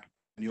were back.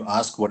 Can you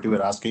ask what you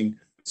were asking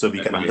so we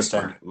can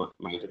understand? My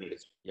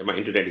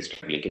internet is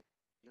struggling.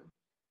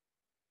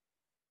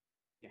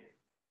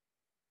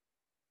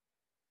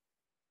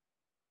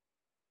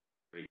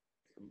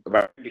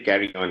 But to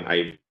carry on,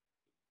 I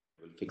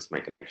will fix my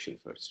connection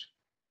first.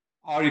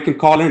 Or you can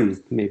call in,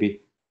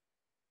 maybe.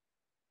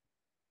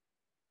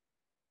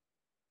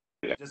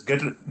 Just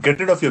get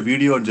rid of your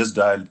video and just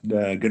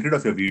get rid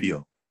of your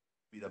video.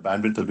 The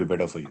bandwidth will be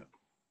better for you.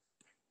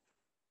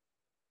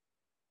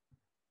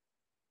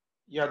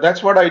 Yeah,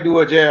 that's what I do,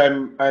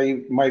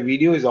 Ajay. My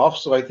video is off,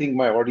 so I think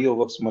my audio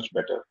works much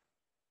better.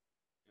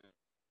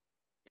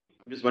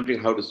 I'm just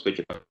wondering how to switch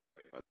it up.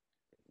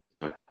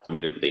 The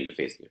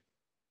interface here.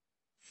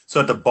 So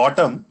at the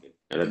bottom,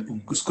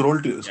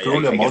 scroll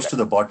your mouse to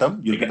the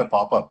bottom. You'll get a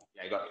pop-up.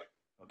 Yeah, I got it.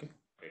 Okay.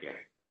 Yeah.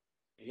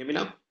 Can you hear me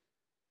now?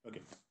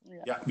 Okay.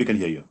 Yeah, we can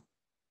hear you.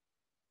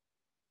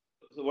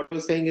 So what I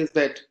was saying is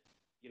that,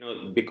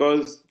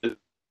 because the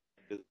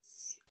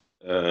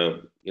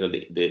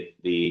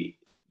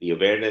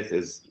awareness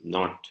is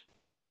not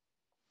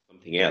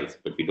something else,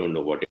 but we don't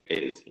know what it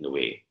is in a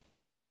way.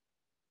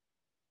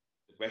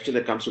 The question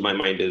that comes to my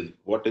mind is,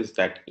 what is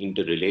that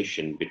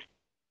interrelation between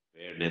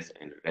awareness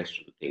and the rest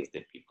of the things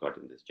that we've got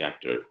in this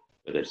chapter,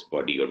 whether it's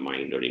body or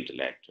mind or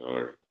intellect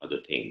or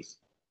other things?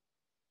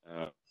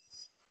 There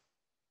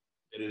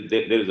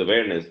is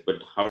awareness,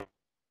 but how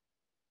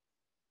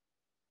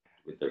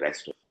with the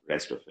rest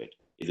of it?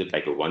 Is it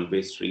like a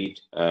one-way street?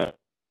 I'm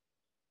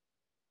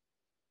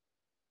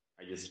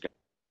just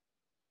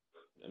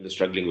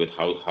struggling with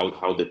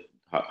how do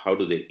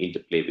they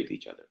interplay with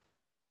each other?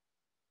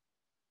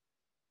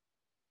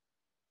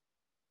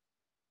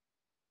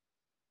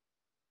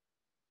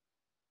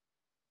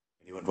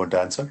 Anyone want to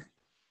answer?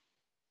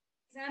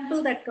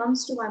 Example that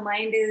comes to my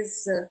mind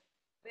is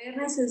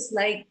awareness is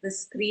like the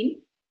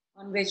screen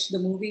on which the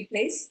movie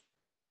plays.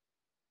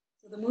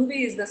 So the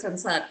movie is the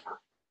samsara.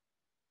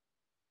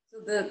 So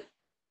the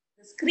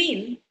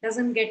screen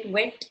doesn't get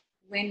wet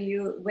when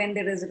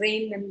there is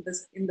rain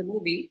in the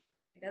movie.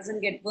 It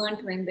doesn't get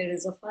burnt when there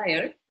is a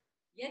fire.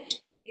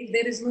 Yet, if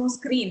there is no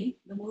screen,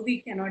 the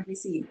movie cannot be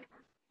seen.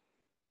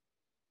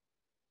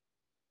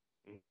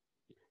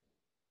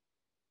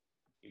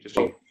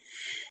 Interesting.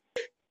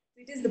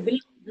 It is the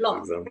building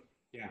block.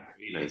 Yeah.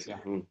 Very nice. Yeah.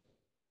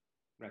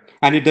 Right.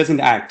 And it doesn't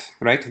act,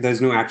 right?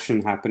 There's no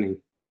action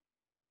happening.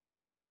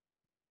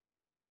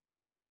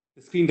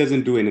 The screen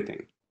doesn't do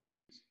anything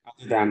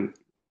other than.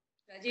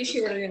 Rajesh,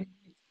 you are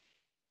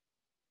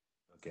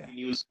Okay.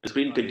 The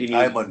screen continues.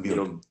 I'm on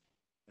mute.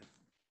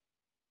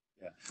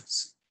 Yeah.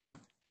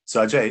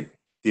 So Ajay,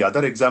 the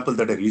other example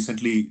that I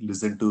recently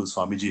listened to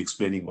Swamiji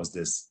explaining was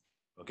this.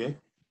 Okay.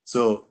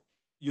 So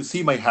you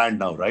see my hand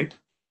now, right?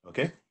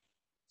 Okay.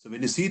 So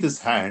when you see this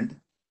hand,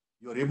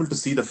 you are able to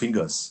see the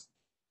fingers.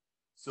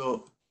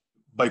 So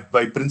by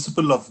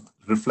principle of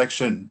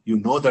reflection, you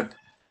know that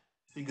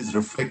thing is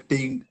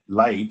reflecting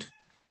light,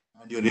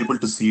 and you're able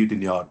to see it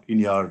in your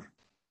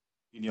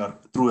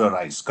through your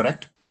eyes,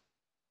 correct?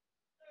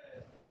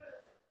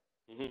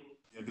 Mhm.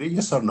 You agree?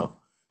 Yes or no?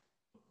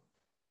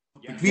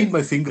 Yeah, Between yeah,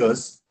 my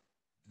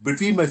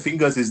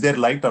fingers, is there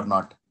light or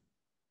not?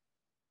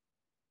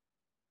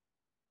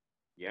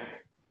 yeah.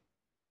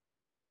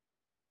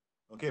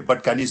 Okay,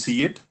 but can you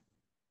see it?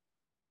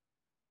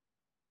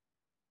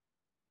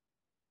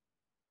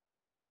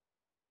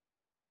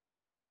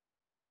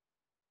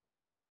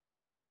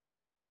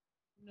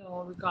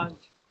 No, we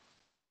can't.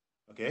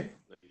 Okay.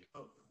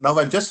 Now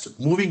I'm just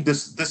moving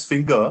this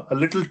finger a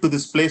little to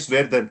this place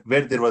where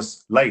there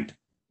was light,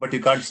 but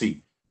you can't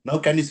see. Now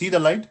can you see the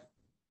light?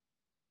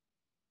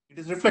 It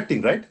is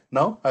reflecting, right?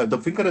 Now the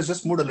finger has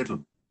just moved a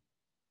little.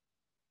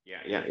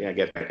 Yeah, I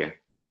get that. Yeah.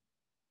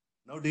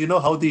 Now do you know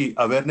how the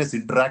awareness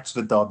interacts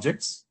with the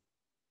objects?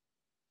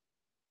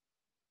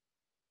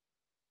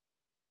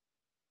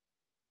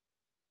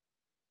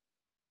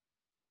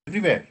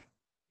 Everywhere.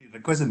 It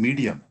requires a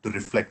medium to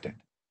reflect it.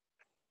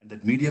 And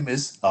that medium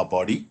is our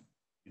body,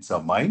 it's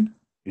our mind,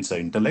 it's our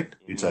intellect,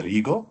 it's our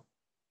ego.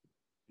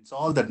 It's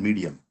all that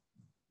medium.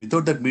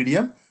 Without that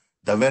medium,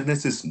 the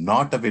awareness is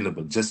not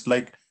available. Just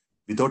like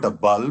without a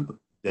bulb,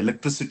 the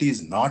electricity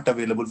is not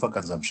available for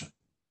consumption.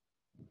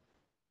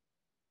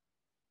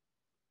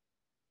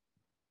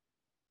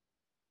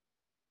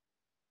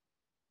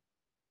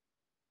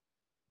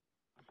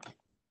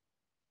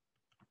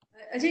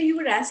 Ajay, you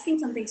were asking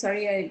something.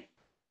 Sorry, I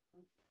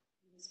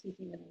was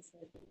speaking when I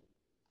said.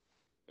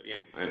 Yeah,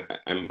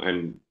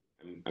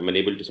 I'm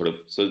unable to sort of.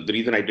 So the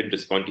reason I didn't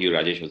respond to you,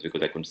 Rajesh, was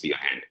because I couldn't see your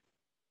hand.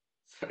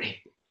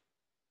 Sorry.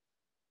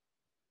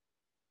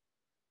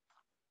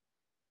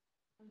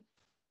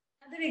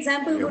 Another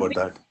example Sorry would be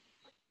about that.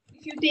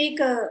 if you take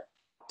so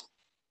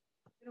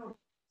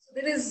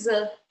there is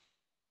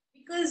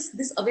because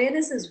this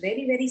awareness is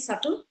very, very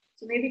subtle.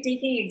 So maybe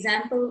taking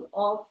example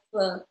of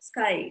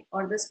sky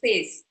or the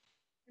space.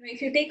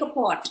 If you take a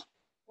pot,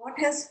 pot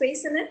has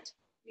space in it.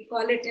 We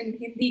call it in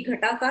Hindi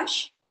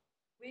ghatakash.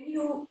 When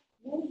you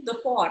move the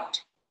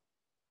pot,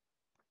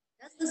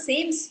 does the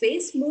same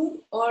space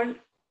move, or the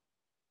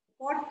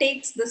pot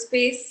takes the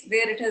space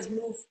where it has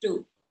moved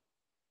to?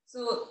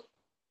 So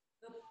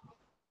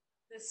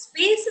the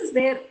space is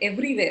there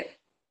everywhere.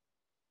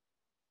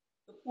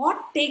 The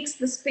pot takes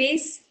the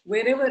space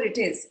wherever it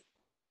is,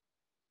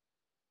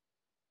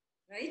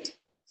 right?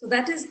 So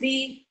that is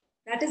the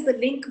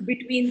link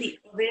between the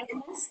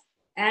awareness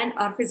and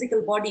our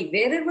physical body.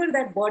 Wherever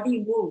that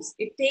body moves,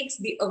 it takes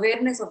the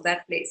awareness of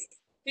that place.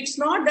 It's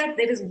not that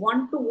there is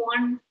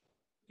one-to-one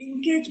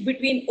linkage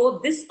between, oh,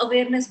 this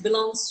awareness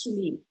belongs to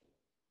me.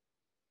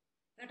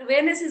 That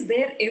awareness is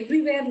there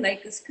everywhere,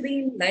 like a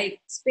screen, like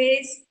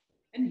space,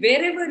 and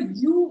wherever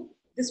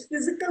this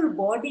physical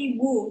body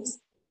moves,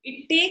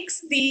 it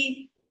takes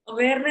the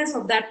awareness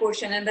of that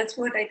portion, and that's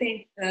what I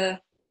think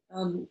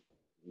um,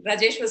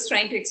 Rajesh was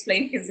trying to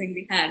explain using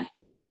the hand.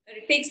 That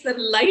it takes the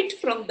light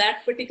from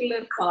that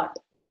particular part,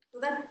 so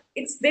that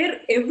it's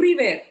there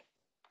everywhere.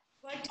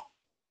 But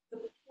the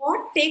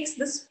pot takes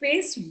the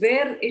space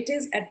where it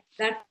is at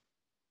that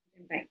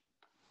time.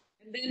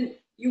 And then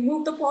you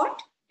move the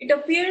pot, it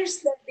appears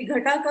that the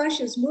Ghatakash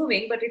is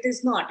moving, but it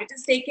is not. It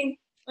is taking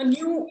a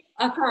new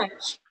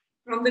Akash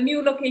from the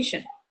new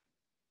location.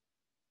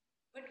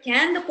 But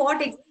can the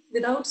pot exist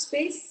without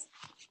space?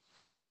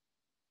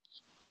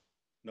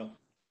 No.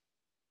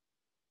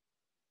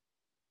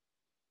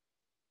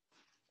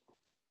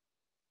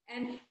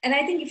 And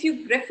I think if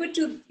you refer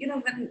to,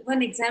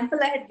 one example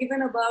I had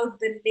given about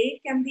the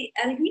lake and the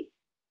algae.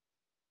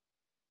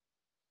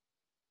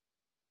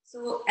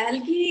 So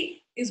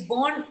algae is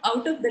born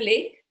out of the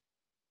lake,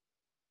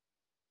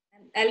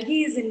 and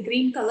algae is in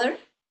green color.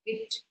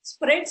 It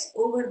spreads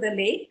over the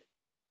lake.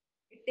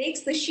 It takes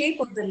the shape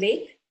of the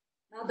lake.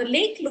 Now the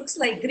lake looks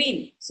like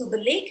green. So the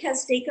lake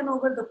has taken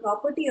over the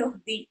property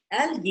of the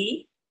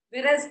algae,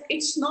 whereas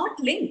it's not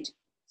linked.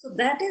 So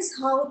that is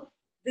how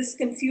this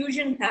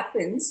confusion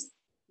happens,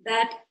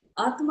 that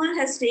Atma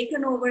has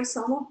taken over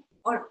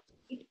or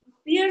it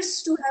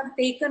appears to have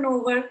taken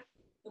over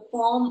the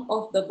form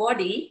of the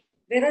body,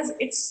 whereas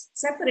it's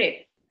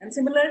separate. And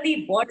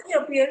similarly, body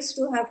appears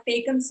to have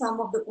taken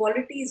some of the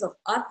qualities of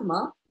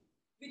Atma,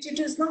 which it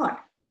is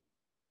not.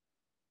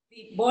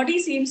 The body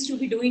seems to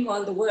be doing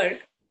all the work,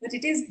 but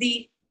it is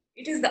the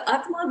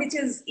Atma which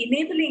is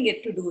enabling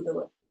it to do the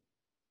work.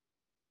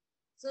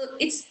 So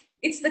it's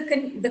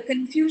the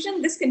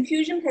confusion. This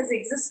confusion has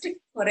existed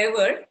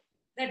forever,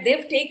 that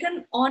they've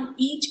taken on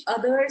each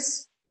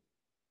other's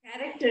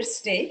character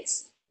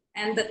states,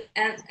 and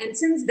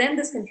since then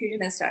this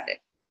confusion has started.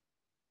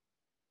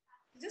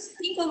 Just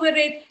think over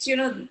it,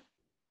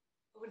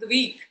 over the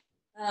week.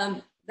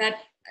 That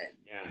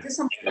just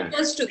something for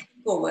us to think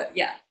over.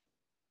 Yeah.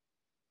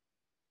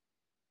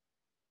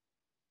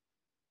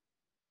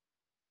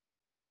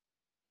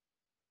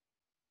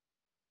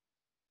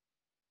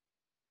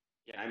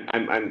 Yeah,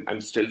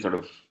 I'm still sort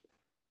of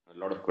a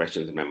lot of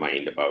questions in my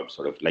mind about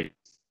sort of like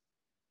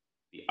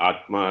the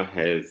Atma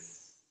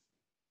has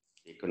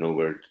taken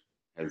over,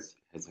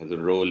 has a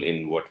role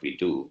in what we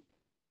do,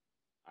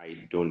 I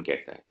don't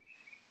get that, to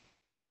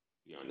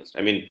be honest.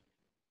 I mean,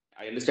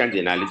 I understand the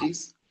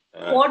analogies.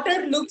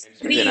 Water looks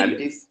green. The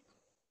analogies.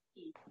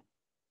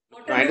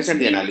 Water I understand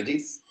the green.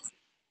 analogies.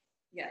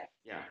 Yeah.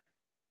 Yeah.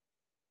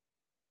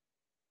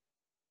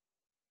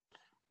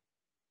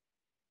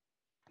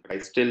 But I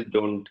still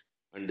don't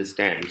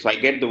understand. So I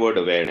get the word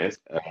awareness,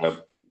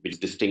 which is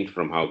distinct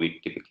from how we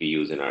typically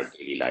use in our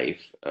daily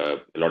life. A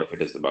lot of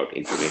it is about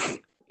information.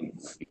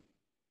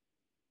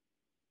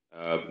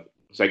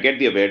 So I get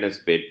the awareness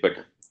bit,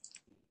 but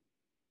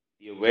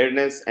the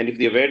awareness, and if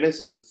the awareness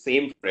is the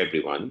same for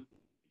everyone,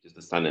 which is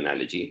the sun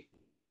analogy,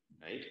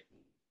 right?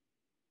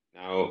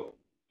 Now,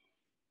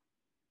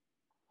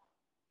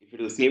 if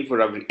it is the same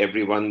for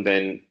everyone,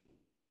 then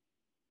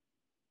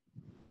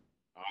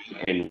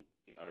I and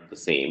we are the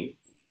same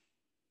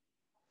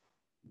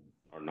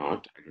or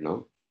not, I don't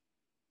know.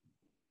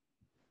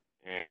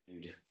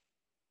 And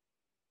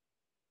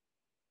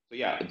so,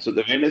 yeah, so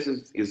the awareness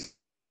is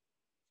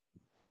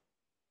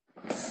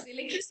The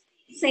electricity is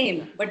the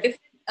same, but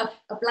different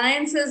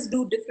appliances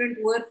do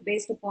different work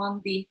based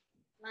upon the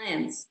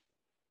appliance.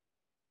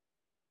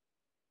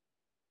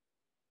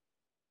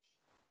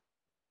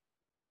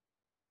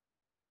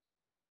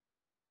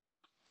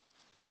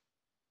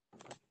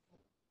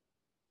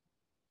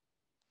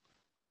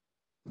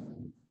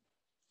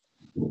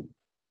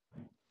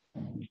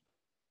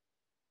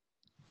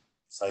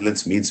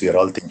 Silence means we are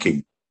all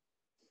thinking.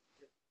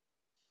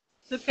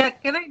 So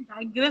can I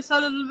digress a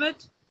little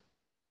bit?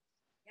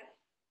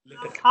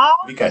 Yep.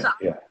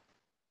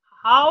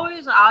 How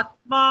is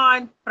Atma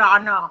and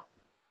Prana?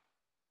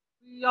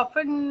 We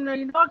often,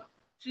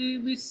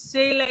 we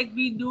say like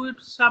we do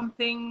it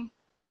something,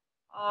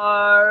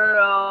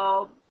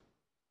 or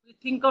we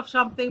think of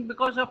something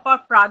because of our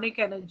pranic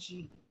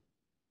energy.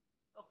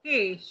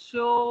 Okay,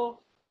 so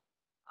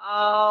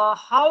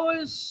how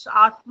is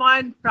Atma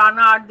and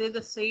Prana? Are they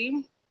the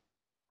same,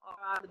 or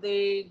are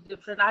they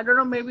different? I don't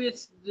know. Maybe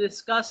it's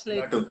discussed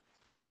later.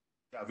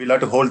 We'll have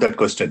to hold that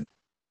question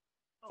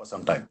for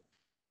some time.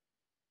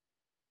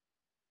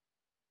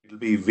 It'll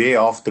be way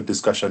off the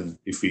discussion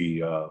if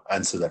we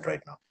answer that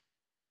right now.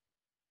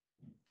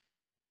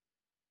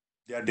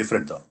 They are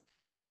different though.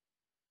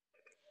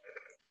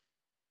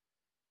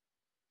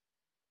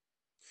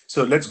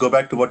 So let's go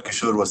back to what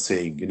Kishore was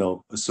saying.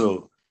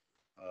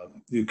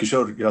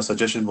 Kishore, your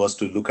suggestion was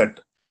to look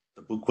at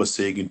the book was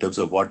saying in terms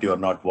of what you are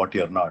not, what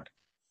you are not.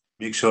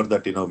 Make sure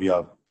that we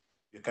are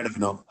kind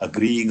of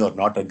agreeing or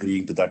not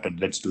agreeing to that, and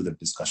let's do the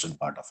discussion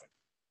part of it.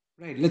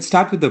 Right. Let's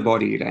start with the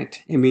body,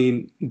 right? I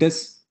mean,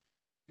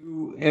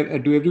 do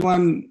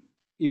everyone,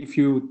 if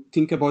you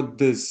think about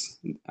this,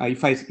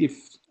 if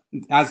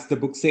as the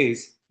book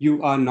says,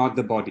 you are not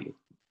the body.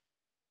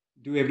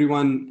 Do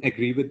everyone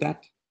agree with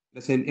that?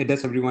 Does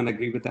everyone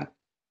agree with that?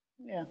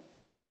 Yeah.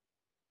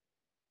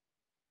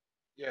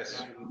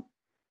 Yes.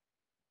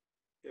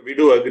 We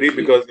do agree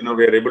because we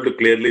are able to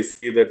clearly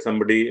see that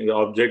somebody, the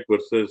object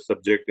versus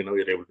subject,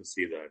 we are able to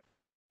see that.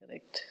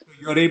 Correct.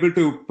 You're able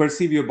to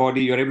perceive your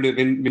body. You're able to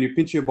when you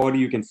pinch your body,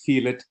 you can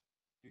feel it.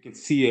 You can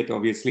see it,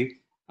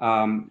 obviously,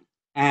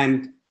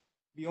 and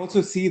we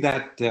also see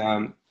that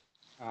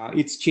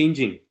it's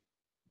changing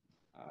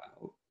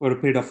over a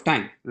period of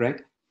time, right?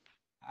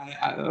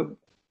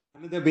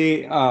 Another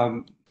way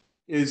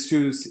is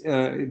to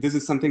this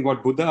is something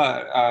what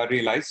Buddha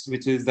realized,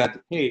 which is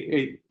that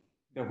hey,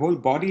 the whole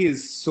body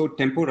is so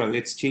temporal;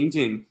 it's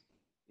changing.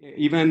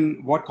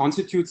 Even what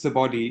constitutes the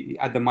body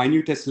at the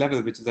minutest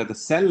level, which is at the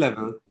cell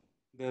level,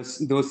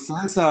 those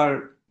cells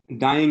are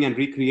dying and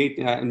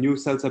new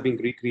cells are being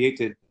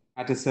recreated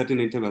at a certain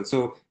interval.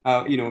 So,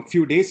 a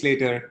few days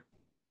later,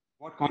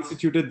 what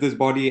constituted this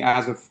body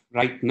as of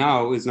right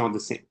now is not the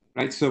same,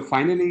 right? So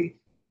finally,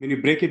 when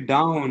you break it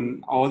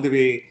down all the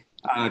way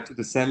to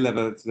the cell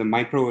level, to the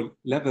micro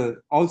level,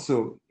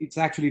 also, it's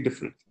actually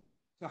different.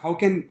 So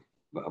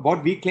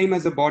what we claim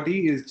as a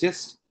body is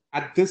just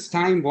at this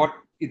time what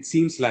it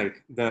seems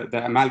like,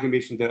 the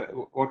amalgamation,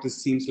 what it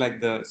seems like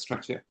the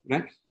structure,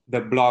 right?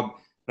 The blob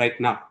right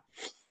now.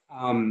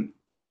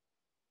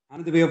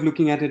 Another way of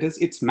looking at it is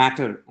it's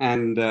matter,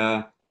 and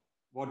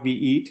what we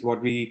eat,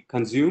 what we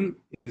consume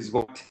is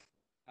what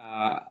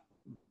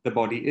the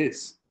body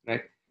is,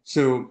 right?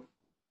 So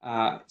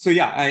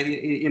yeah,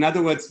 in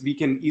other words, we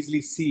can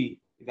easily see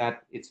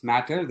that it's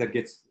matter that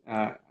gets,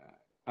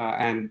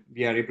 and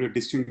we are able to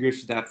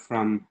distinguish that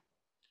from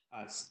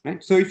us,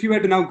 right? So if you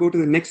were to now go to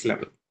the next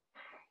level,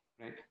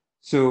 right?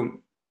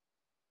 So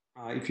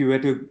if you were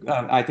to,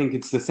 I think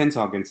it's the sense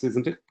organs,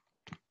 isn't it?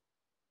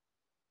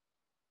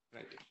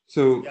 Right.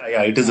 So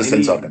yeah, it is the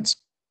sense organs.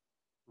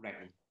 Right.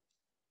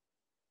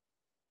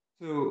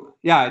 So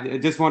yeah, I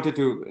just wanted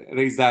to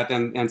raise that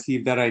and see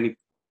if there are any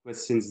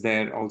questions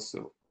there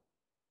also.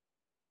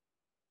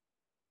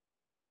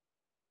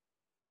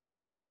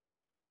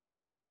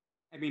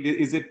 I mean,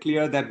 is it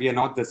clear that we are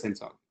not the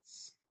sense organs?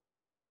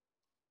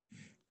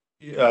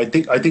 Yeah, I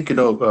think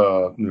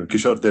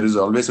Kishore, there is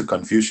always a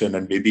confusion,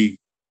 and maybe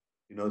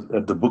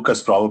the book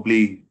has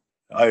probably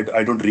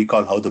I don't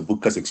recall how the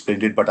book has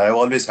explained it, but I've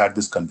always had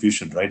this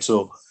confusion, right?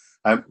 So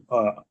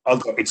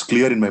although it's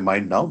clear in my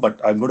mind now, but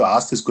I'm going to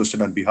ask this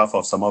question on behalf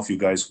of some of you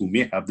guys who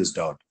may have this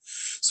doubt.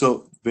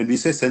 So when we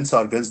say sense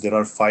organs, there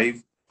are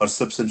 5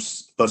 perception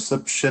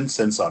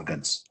sense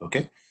organs.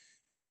 Okay,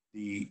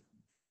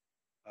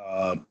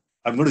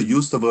 I'm going to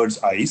use the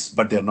words eyes,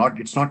 but they're not.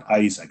 It's not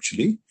eyes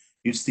actually.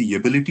 It's the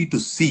ability to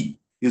see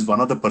is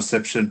one of the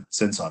perception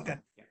sense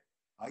organ.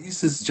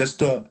 Eyes is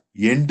just a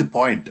end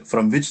point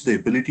from which the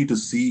ability to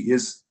see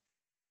is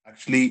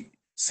actually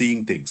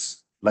seeing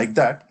things. Like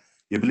that,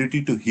 the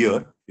ability to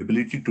hear,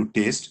 ability to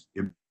taste,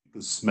 ability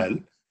to smell,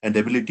 and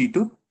ability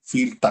to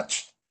feel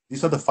touch.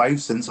 These are the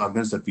 5 sense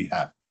organs that we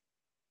have.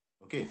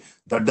 Okay,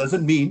 that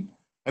doesn't mean,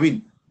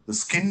 the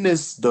skin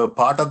is the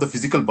part of the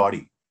physical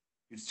body.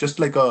 It's just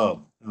like a,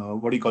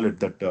 what do you call it,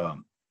 that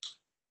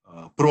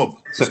probe.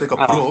 It's like a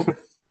probe,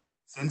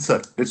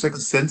 sensor. It's like a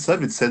sensor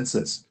with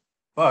sensors.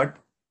 But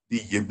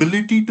the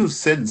ability to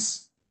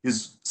sense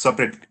is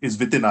separate, is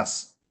within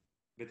us.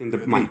 Within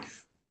the mind.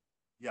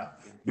 Yeah,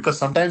 because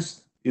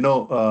sometimes,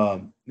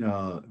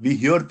 we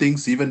hear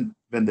things even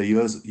when the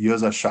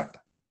ears are shut.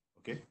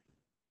 Okay?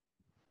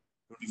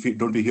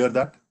 Don't we hear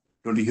that?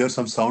 Don't you hear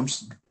some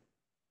sounds?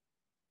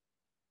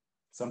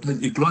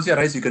 Sometimes you close your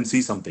eyes, you can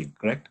see something,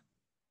 correct?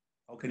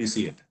 How can you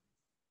see it?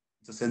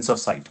 It's a sense of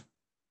sight.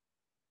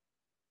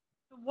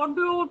 What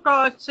do you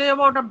say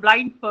about a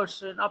blind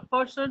person? A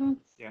person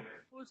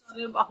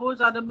who's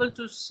unable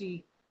to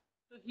see.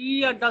 So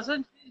he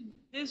doesn't see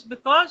this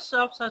because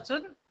of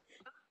certain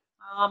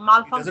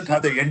malfunction. It doesn't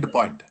have the end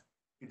point.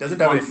 It doesn't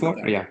have an end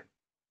point. Yeah.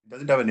 It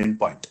doesn't have an end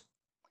point.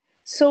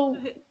 So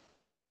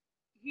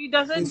he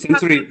doesn't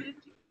sensory. have the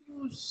ability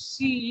to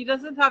see. He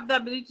doesn't have the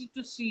ability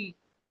to see.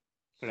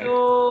 Correct.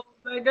 So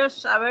where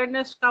does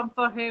awareness come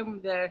for him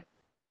there?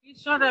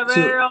 He's not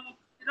aware of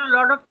a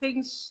lot of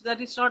things that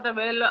he's not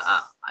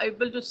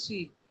able to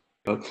see.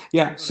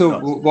 Yeah. So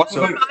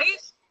whatever.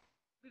 Eyes,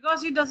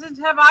 because he doesn't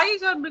have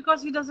eyes, or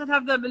because he doesn't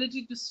have the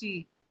ability to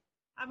see?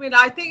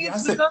 I think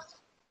it's because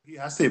he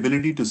has the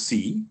ability to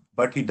see,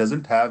 but he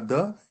doesn't have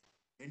the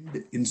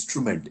end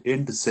instrument,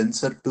 end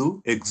sensor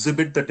to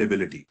exhibit that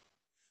ability.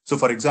 So,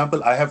 for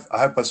example, I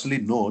have personally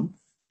known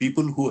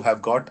people who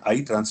have got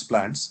eye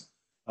transplants.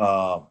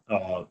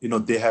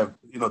 They have,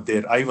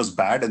 their eye was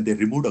bad and they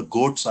removed a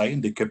goat's eye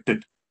and they kept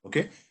it.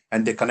 Okay.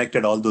 And they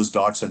connected all those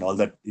dots and all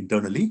that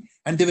internally,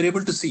 and they were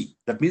able to see.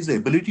 That means the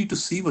ability to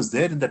see was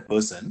there in that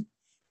person,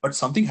 but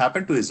something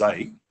happened to his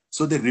eye.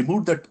 So they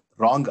removed that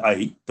wrong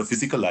eye, the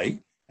physical eye,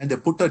 and they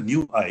put a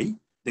new eye.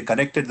 They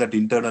connected that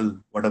internal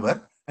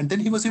whatever, and then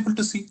he was able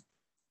to see.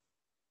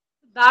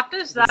 That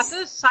is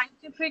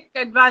scientific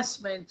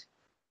advancement.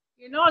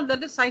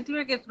 That is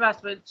scientific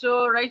advancement.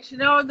 So right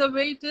now, the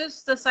way it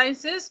is, the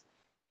science is,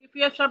 if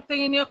you have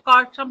something in your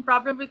some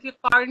problem with your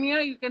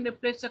cornea, you can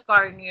replace the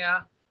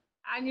cornea,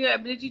 and your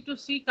ability to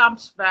see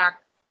comes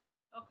back.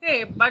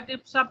 Okay, but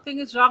if something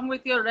is wrong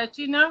with your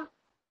retina,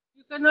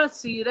 you cannot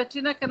see.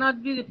 Retina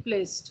cannot be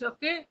replaced.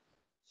 Okay,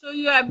 so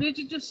your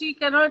ability to see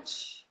cannot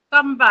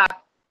come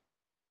back.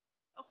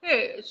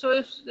 Okay, so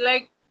it's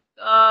like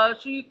so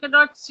you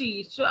cannot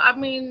see. So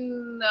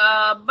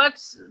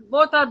but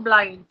both are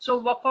blind.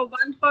 So for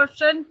one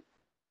person,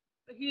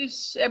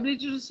 his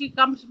ability to see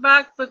comes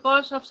back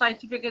because of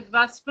scientific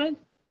advancement,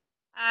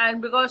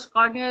 and because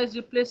cornea is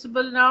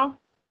replaceable now,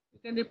 you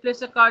can replace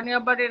the cornea.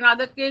 But in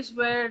other case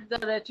where the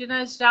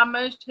retina is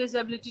damaged, his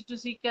ability to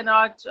see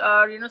cannot,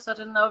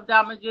 certain nerve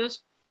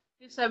damages,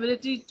 his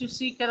ability to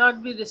see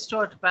cannot be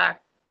restored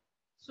back.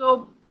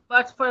 So,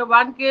 but for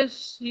one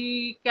case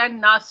he can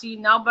now see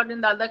now, but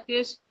in the other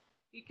case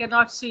he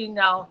cannot see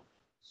now.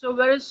 So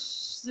where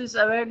is this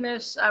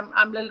awareness? I'm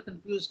a little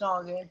confused now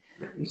again.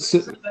 So,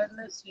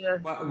 awareness here.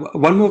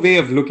 One more way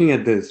of looking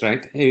at this,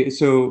 right?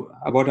 So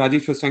what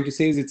Rajesh was trying to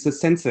say is it's a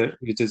sensor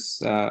which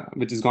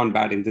has gone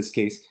bad in this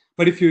case.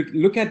 But if you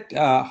look at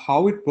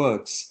how it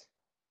works,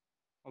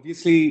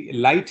 obviously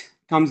light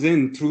comes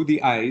in through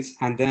the eyes,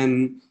 and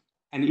then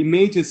an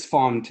image is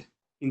formed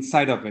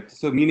inside of it.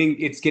 So meaning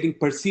it's getting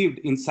perceived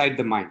inside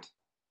the mind,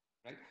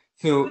 right?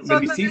 So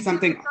when we see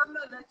something, it's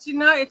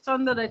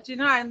on the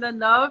retina, and the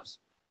nerves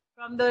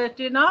from the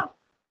retina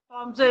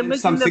forms the image.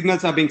 Some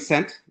signals are being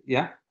sent,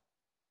 yeah.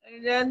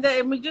 And then the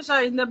images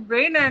are in the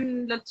brain,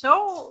 and that's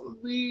how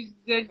we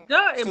get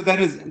the image. So that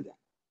is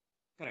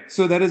correct.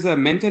 So there is a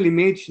mental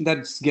image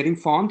that's getting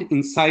formed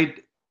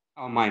inside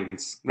our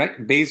minds,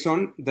 right? Based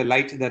on the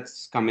light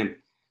that's come in.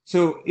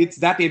 So it's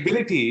that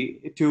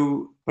ability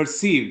to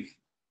perceive,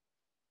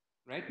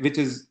 right? Which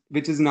is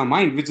in our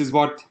mind, which is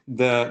what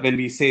when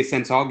we say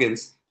sense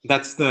organs,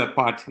 that's the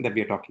part that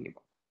we are talking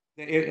about.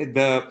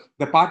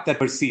 The part that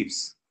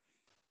perceives,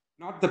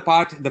 not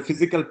the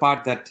physical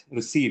part that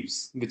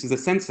receives, which is a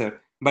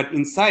sensor, but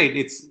inside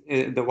it's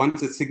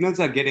once the signals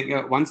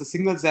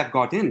have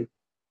got in,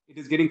 it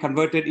is getting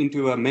converted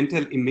into a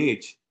mental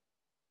image,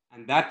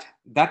 and that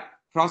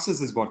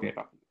process is what we are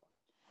talking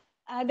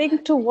about.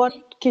 Adding to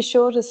what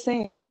Kishore is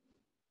saying,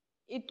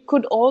 it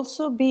could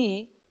also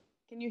be.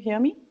 Can you hear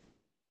me?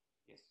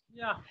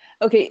 Yeah.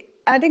 Okay.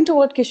 adding to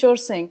what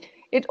Kishore's saying,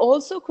 it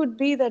also could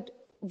be that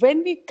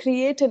when we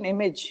create an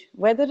image,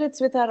 whether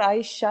it's with our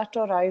eyes shut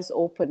or eyes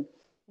open,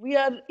 we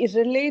are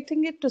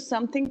relating it to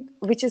something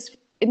which is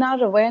in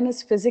our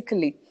awareness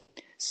physically.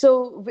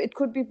 So it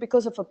could be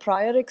because of a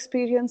prior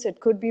experience, it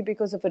could be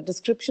because of a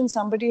description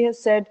somebody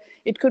has said,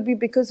 it could be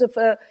because of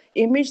an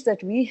image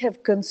that we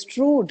have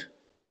construed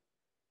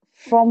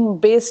from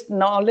based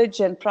knowledge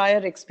and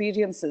prior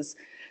experiences.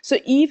 So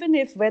even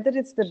if whether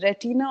it's the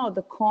retina or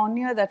the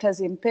cornea that has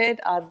impaired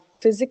our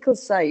physical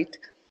sight,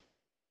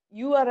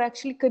 you are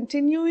actually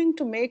continuing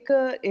to make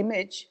an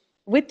image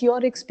with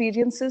your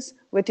experiences,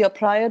 with your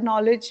prior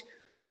knowledge,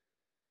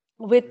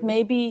 with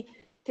maybe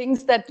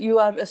things that you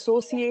are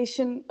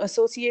associating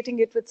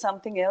it with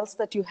something else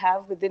that you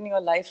have within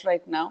your life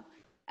right now,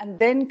 and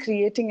then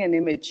creating an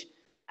image.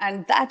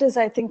 And that is,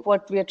 I think,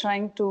 what we are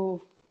trying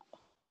to,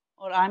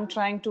 or I'm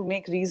trying to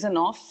make reason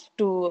of,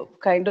 to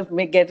kind of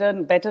get a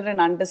better an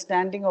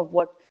understanding of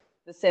what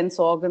the sense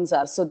organs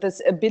are. So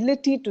this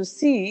ability to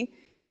see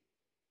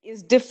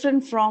is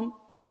different from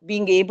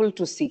being able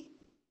to see.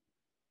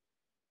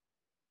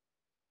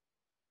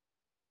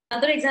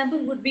 Another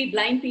example would be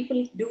blind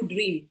people do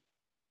dream.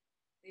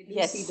 They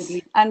do see the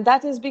dream. And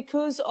that is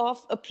because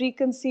of a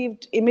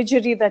preconceived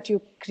imagery that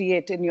you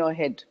create in your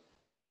head.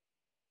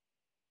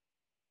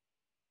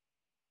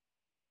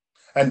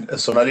 And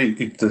Sonali,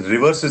 the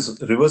reverse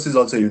is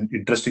also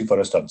interesting for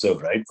us to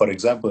observe, right? For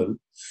example,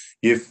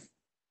 if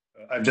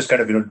I'm just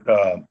kind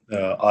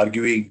of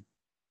arguing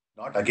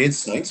not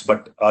against science,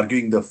 but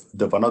arguing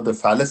the one of the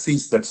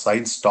fallacies that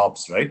science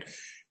stops, right?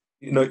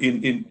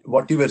 In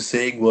what you were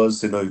saying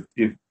was,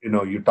 if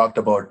you talked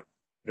about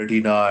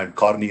retina and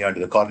cornea,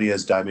 and the cornea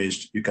is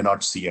damaged, you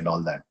cannot see and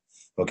all that.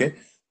 Okay,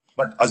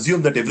 but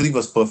assume that everything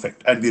was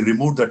perfect and we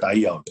removed that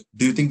eye out.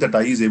 Do you think that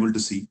eye is able to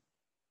see,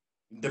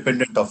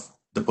 independent of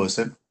the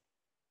person?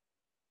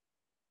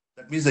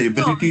 That means the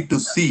ability to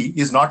see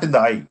is not in the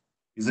eye,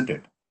 isn't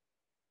it?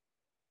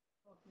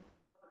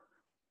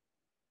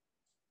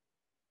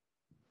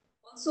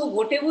 Also,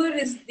 whatever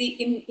is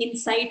the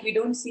inside, we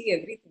don't see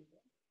everything.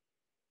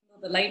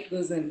 The light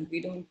goes in, we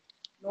don't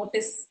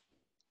notice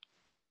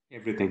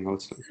everything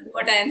also.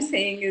 What I am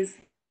saying is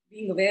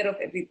being aware of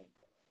everything.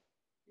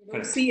 You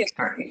don't see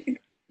everything.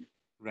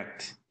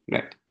 Right.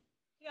 Yeah,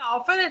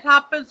 often it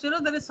happens,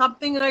 there is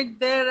something right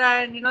there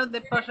and,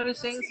 the person is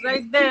saying it's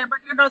right there, but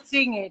you're not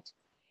seeing it.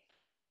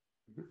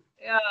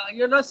 Yeah,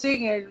 you're not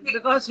seeing it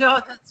because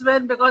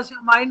because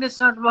your mind is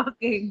not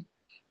working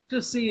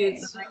to see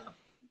it. So,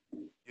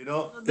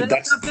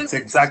 that's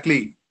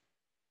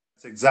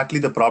exactly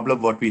the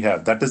problem what we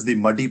have. That is the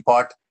muddy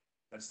part.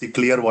 That's the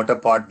clear water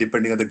part,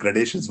 depending on the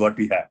gradations what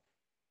we have.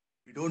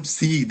 We don't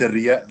see the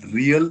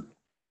real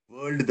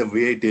world the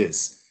way it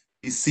is.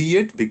 We see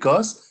it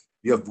because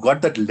we have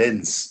got that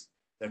lens.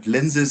 That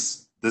lens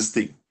is this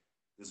thing,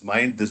 this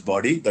mind, this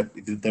body.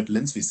 That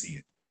lens we see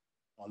it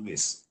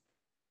always.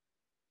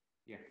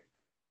 Yeah,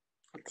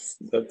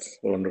 that's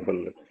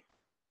wonderful.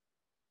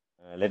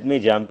 Let me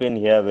jump in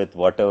here with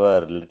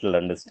whatever little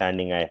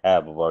understanding I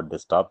have about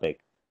this topic.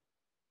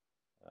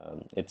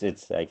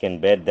 I can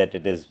bet that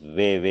it is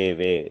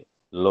way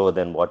low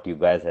than what you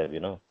guys have,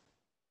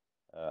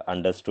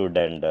 understood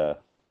and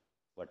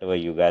whatever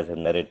you guys have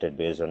narrated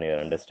based on your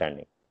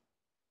understanding.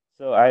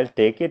 So I'll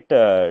take it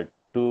to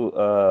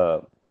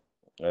a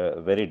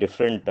very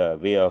different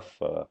way of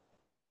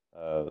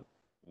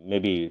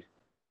maybe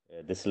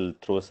this will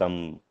throw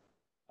some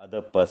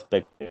other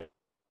perspective.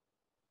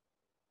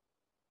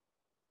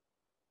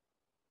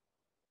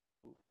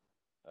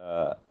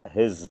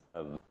 His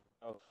way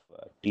of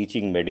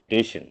teaching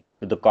meditation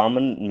to the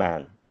common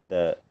man,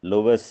 the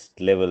lowest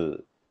level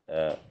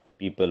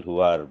people who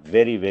are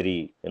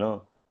very,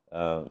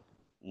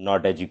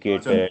 not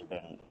educated.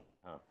 And,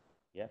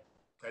 yeah.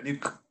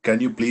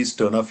 Can you please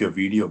turn off your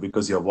video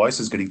because your voice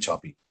is getting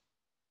choppy?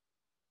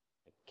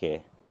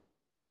 Okay.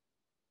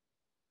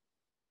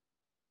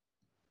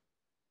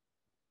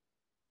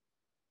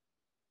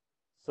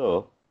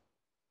 So,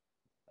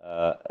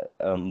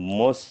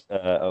 most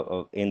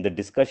in the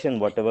discussion,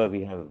 whatever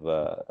we have,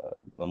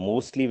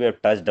 mostly we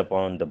have touched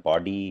upon the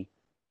body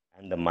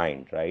and the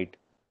mind, right?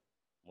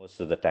 Most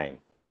of the time.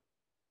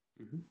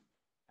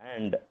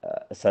 And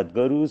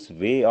Sadhguru's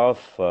way of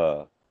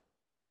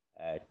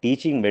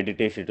teaching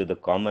meditation to the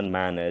common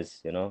man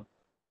is,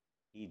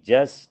 he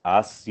just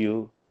asks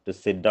you to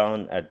sit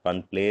down at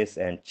one place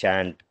and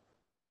chant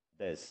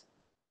this: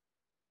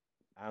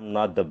 I'm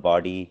not the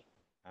body,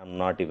 I'm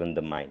not even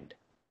the mind.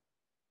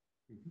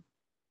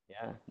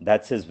 Yeah,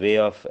 that's his way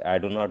of. I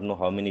do not know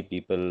how many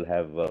people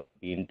have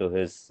been to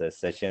his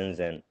sessions,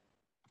 and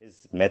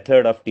his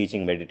method of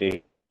teaching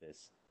meditation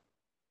is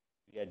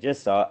we are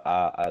just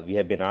we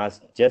have been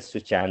asked just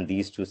to chant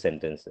these two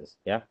sentences.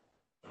 Yeah.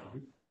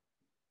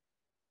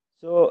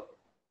 So,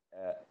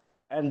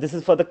 and this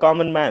is for the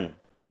common man,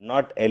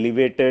 not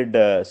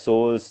elevated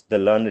souls, the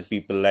learned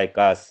people like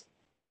us.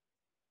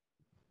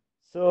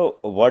 So,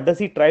 what does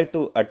he try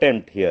to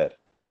attempt here?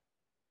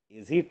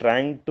 is he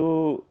trying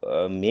to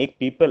make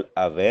people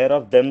aware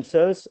of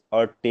themselves,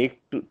 or take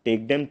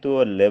them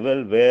to a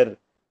level where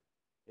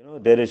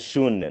there is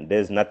shunyan, there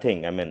is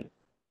nothing? I mean,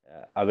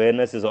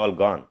 awareness is all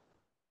gone.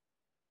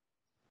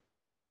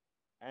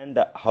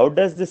 And how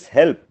does this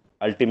help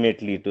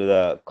ultimately to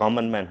the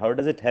common man? How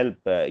does it help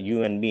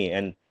you and me?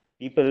 And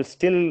people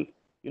still,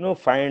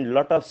 find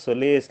lot of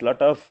solace,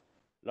 lot of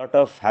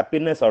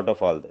happiness out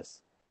of all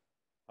this.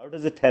 How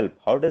does it help?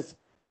 How does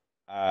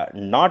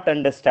not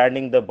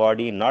understanding the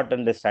body, not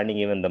understanding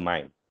even the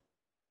mind,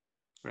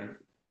 Right.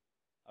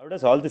 how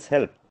does all this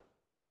help?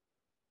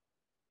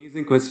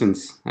 Amazing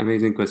questions.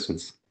 Amazing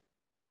questions.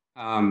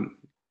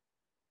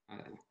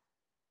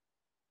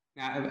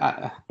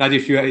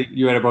 Rajesh,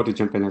 you are about to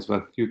jump in as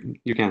well.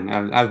 You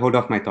can. I'll hold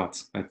off my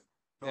thoughts. But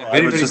No,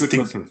 very good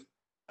questions.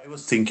 I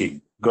was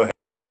thinking. Go ahead.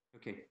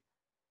 Okay.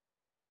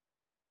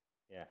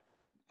 Yeah.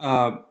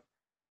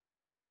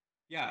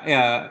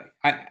 Yeah.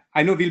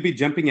 I know we'll be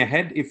jumping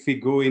ahead if we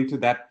go into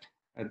that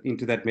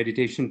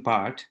meditation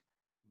part,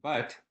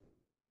 but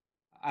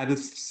I will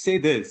say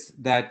this,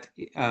 that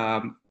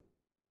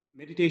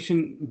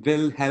meditation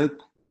will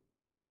help.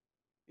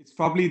 It's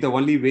probably the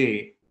only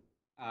way,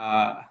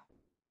 at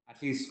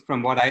least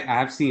from what I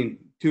have seen,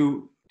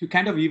 to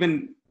kind of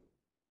even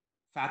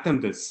fathom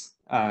this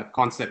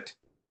concept,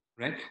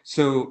 right?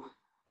 So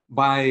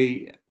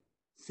by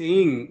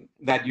saying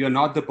that you're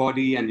not the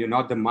body and you're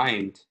not the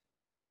mind,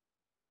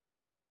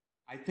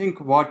 I think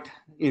what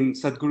in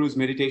Sadhguru's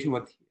meditation,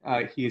 what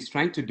he is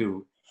trying to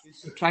do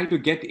is to try to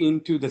get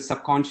into the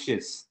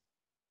subconscious.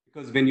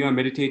 Because when you are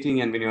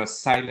meditating and when you are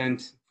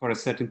silent for a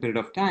certain period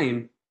of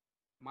time,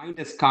 mind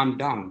has calmed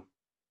down.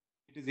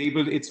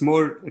 It's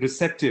more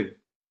receptive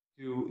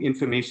to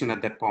information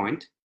at that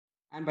point.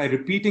 And by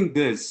repeating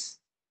this,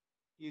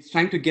 he's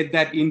trying to get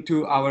that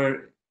into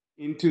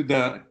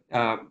the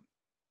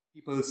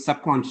people's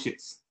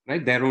subconscious,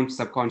 right? Their own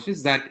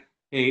subconscious, that,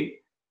 hey,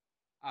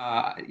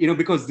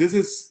 because this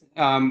is,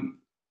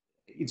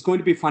 it's going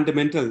to be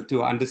fundamental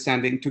to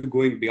understanding, to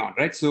going beyond,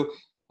 right? So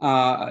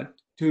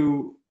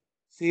to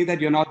say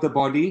that you're not the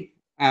body,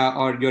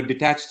 or you're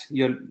detached,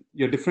 you're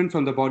different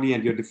from the body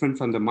and you're different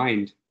from the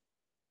mind,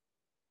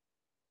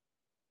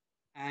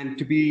 and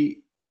to be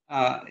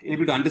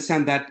able to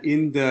understand that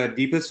in the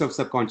deepest of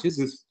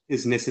subconscious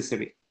is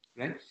necessary,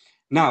 right?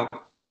 Now,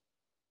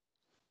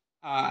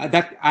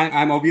 that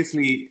I'm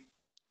obviously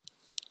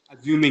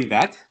assuming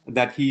that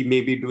he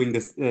may be doing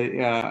this, doing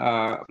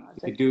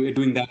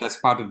that as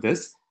part of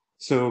this.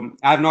 So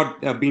I've not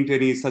been to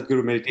any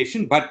Sadhguru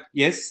meditation, but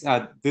yes,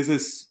 this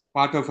is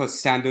part of a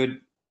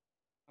standard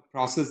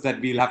process that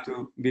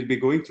we'll be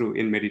going through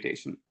in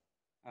meditation,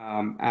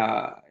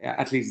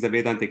 at least the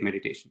Vedantic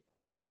meditation,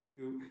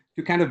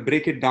 to kind of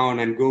break it down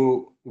and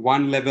go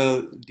one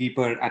level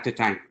deeper at a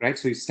time, right?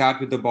 So you start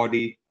with the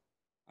body,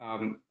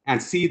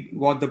 and see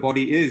what the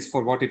body is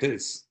for what it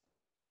is,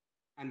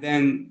 and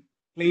then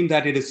claim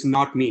that it is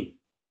not me,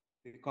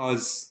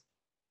 because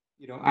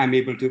I'm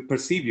able to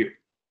perceive you,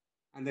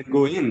 and then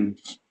go in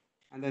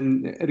and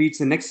then reach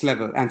the next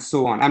level, and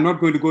so on. I'm not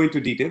going to go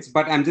into details,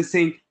 but I'm just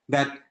saying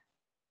that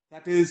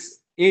is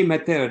a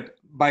method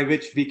by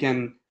which we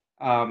can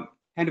kind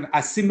of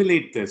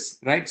assimilate this,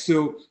 right?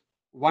 So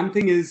one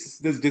thing is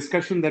this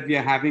discussion that we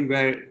are having,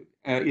 where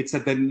it's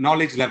at the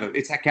knowledge level,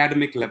 it's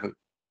academic level,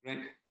 right?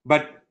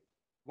 But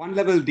one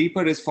level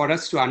deeper is for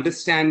us to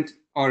understand,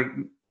 or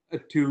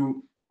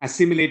to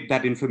assimilate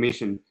that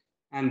information.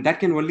 And that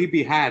can only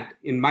be had,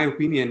 in my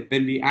opinion,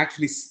 when we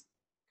actually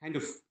kind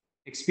of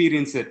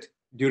experience it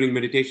during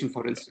meditation,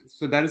 for instance.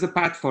 So there is a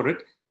path for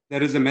it.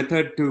 There is a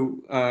method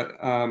to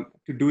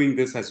doing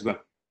this as well.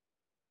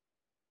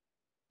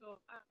 So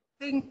I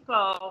think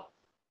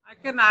I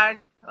can add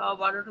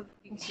one or two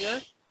things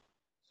here.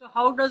 So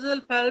how does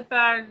it help?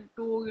 And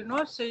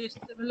to say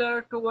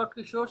similar to what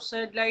Kishore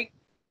said, like,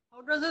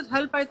 how does it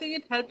help? I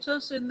think it helps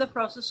us in the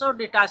process of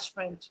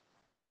detachment.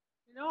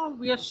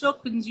 We are so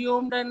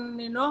consumed and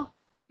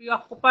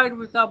preoccupied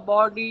with our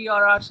body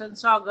or our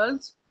sense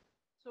organs.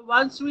 So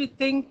once we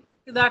think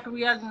that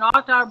we are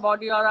not our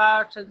body or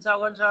our sense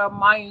organs or our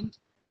mind,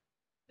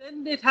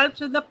 then it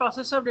helps in the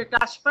process of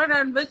detachment,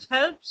 and which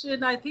helps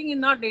in, I think,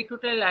 in our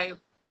day-to-day life.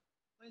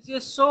 When you're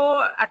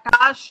so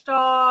attached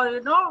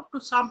to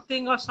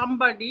something or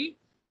somebody,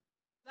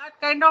 that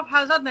kind of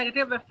has a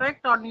negative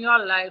effect on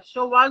your life.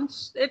 So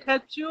once it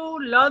helps you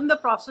learn the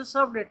process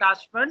of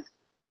detachment,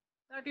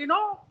 that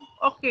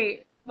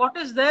okay, what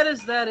is there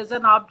is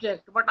an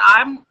object, but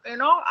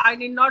I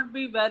need not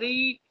be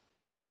very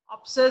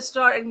obsessed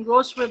or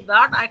engrossed with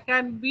that. I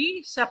can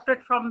be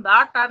separate from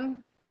that, and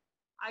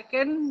I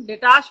can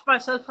detach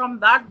myself from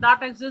that.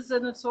 That exists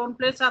in its own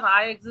place, and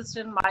I exist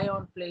in my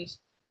own place.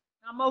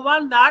 Number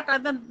one, that.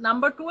 And then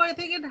number two, I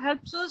think it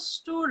helps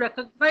us to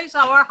recognize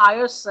our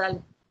higher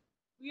self.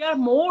 We are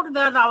more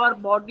than our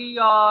body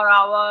or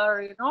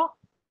our,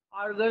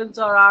 organs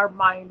or our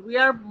mind. We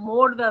are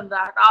more than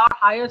that, our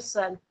higher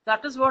self.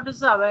 That is what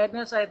is the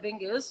awareness, I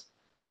think, is.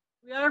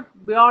 We are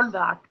beyond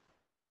that.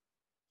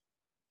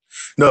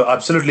 No,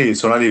 absolutely,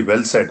 Sonali,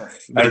 well said.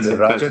 And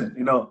Rajan,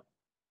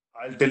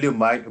 I'll tell you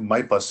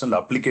my personal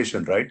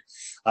application, right?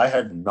 I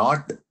had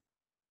not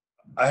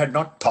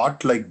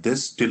thought like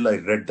this till I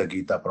read the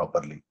Gita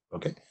properly.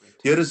 Okay.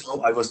 Here is how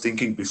I was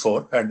thinking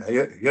before, and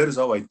here is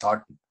how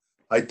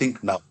I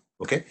think now.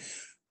 Okay.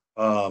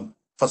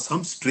 For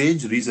some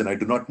strange reason, I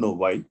do not know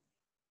why,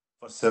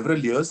 for several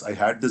years, I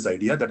had this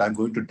idea that I'm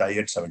going to die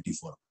at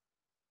 74.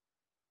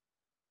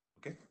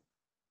 Okay.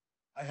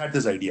 I had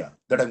this idea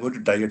that I'm going to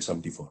die at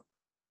 74.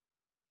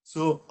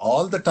 So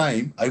all the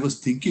time I was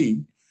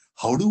thinking,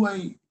 how do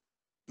I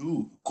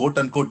do quote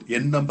unquote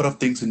n number of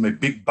things in my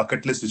big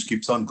bucket list, which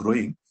keeps on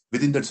growing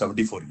within that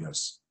 74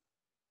 years?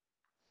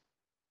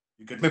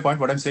 You get my point,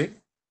 what I'm saying?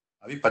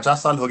 Abhi 50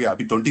 saal ho gaya,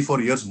 abhi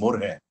 24 years more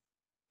hai.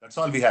 That's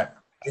all we have.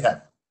 I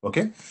have.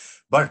 Okay.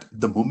 But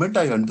the moment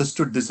I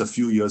understood this a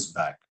few years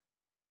back,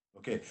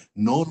 okay,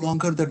 no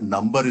longer that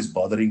number is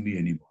bothering me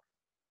anymore.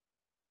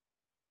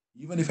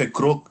 Even if I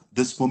croak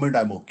this moment,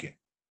 I'm okay.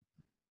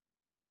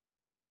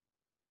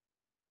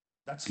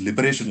 That's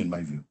liberation in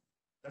my view.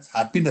 That's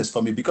happiness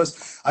for me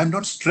because I'm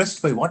not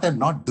stressed by what I'm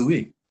not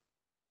doing.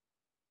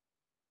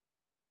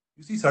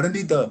 You see,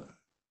 suddenly the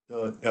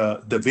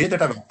way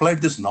that I've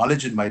applied this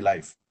knowledge in my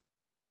life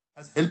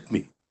has helped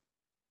me.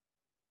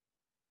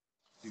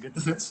 You get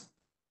the sense?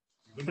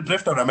 You get the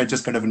drift, or am I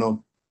just kind of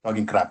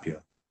talking crap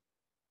here?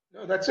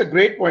 No, that's a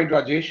great point,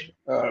 Rajesh.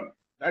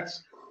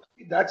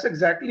 That's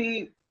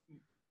exactly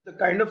the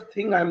kind of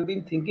thing I've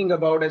been thinking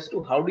about as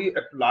to how do you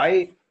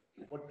apply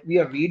what we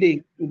are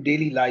reading to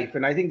daily life.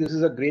 And I think this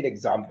is a great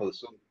example.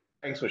 So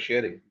thanks for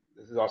sharing.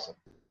 This is awesome.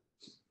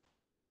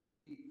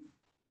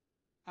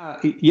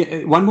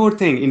 Yeah, one more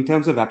thing in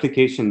terms of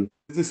application.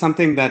 This is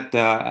something that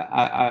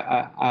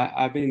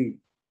I've been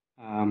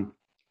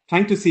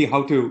trying to see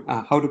how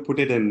to put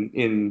it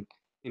in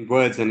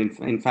words and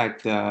in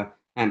fact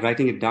and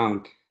writing it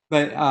down.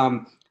 But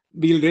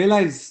we'll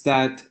realize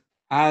that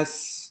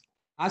as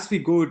we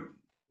go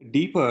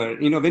deeper,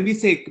 when we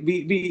say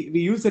we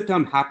use the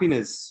term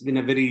happiness in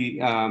a very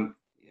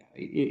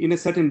in a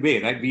certain way,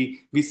 right?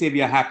 We say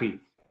we are happy,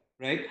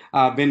 right?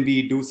 When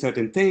we do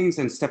certain things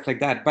and stuff like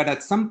that. But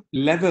at some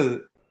level,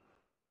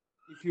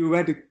 if you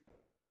were to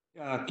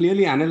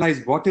clearly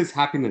analyze what is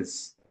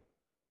happiness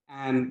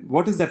and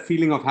what is that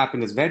feeling of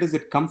happiness, where does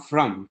it come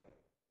from?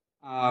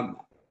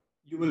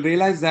 You will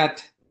realize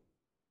that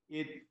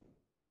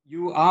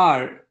you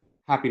are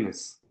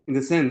happiness in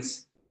the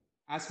sense,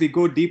 as we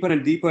go deeper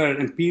and deeper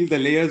and peel the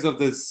layers of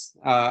this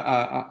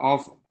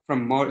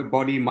from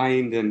body,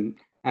 mind, and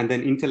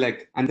then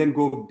intellect, and then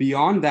go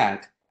beyond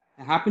that,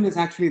 happiness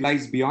actually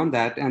lies beyond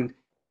that. And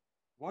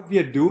what we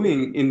are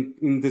doing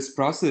in this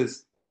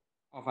process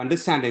of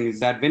understanding is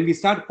that when we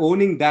start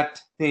owning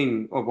that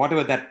thing or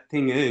whatever that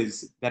thing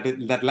is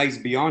that lies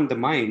beyond the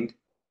mind,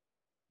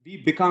 we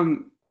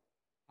become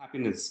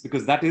happiness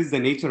because that is the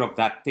nature of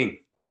that thing,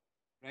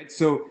 right?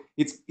 So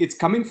it's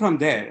coming from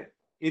there.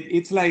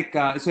 It's like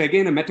so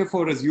again, a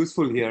metaphor is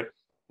useful here.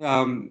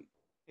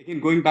 Again,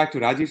 going back to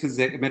Rajesh's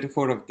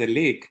metaphor of the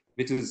lake,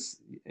 which is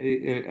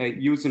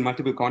used in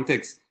multiple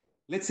contexts.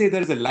 Let's say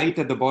there is a light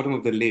at the bottom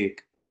of the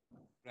lake,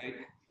 right?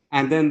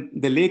 And then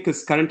the lake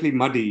is currently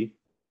muddy,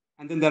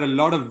 and then there are a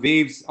lot of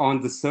waves on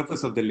the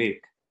surface of the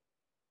lake.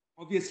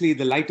 Obviously,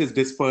 the light is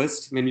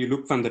dispersed when you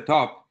look from the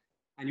top,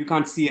 and you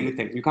can't see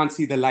anything. You can't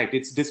see the light.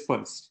 It's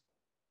dispersed.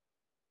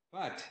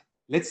 But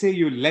let's say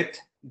you let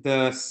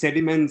the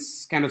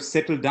sediments kind of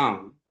settle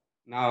down.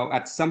 Now,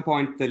 at some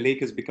point, the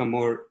lake has become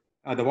more,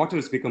 the water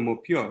has become more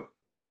pure.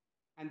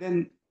 And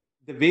then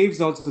the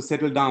waves also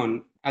settle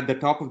down at the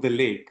top of the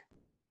lake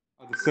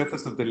or the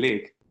surface of the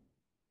lake.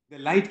 The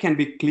light can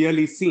be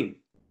clearly seen.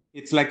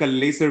 It's like a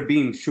laser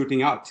beam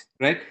shooting out,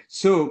 right?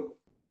 So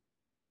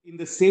in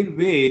the same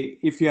way,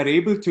 if you are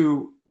able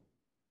to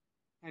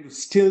kind of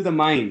still the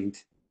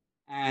mind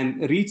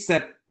and reach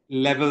that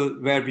level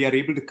where we are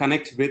able to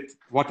connect with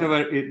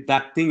whatever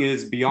that thing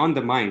is beyond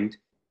the mind,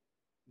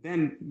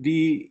 then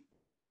we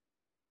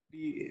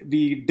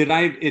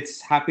derive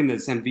its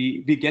happiness and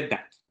we get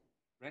that,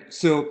 right?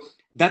 So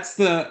that's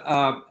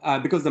the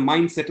because the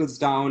mind settles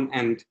down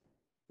and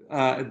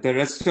the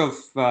rest of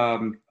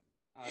the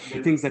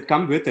things that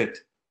come with it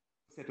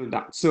settle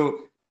down.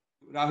 So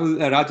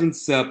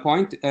Rajan's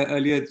point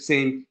earlier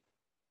saying,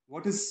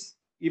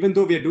 even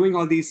though we are doing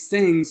all these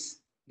things,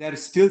 there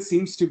still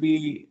seems to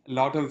be a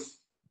lot of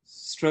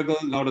struggle,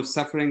 a lot of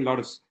suffering,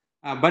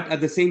 but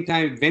at the same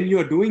time, when you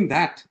are doing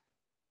that,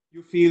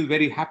 you feel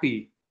very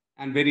happy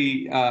and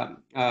very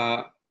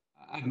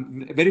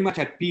much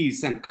at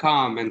peace and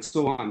calm and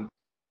so on.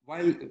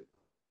 While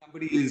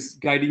somebody is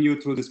guiding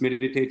you through this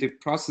meditative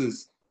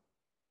process,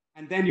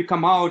 and then you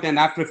come out, and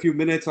after a few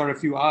minutes or a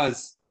few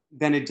hours,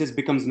 then it just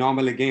becomes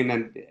normal again,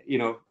 and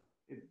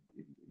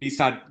we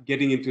start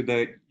getting into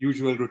the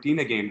usual routine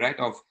again, right?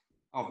 Of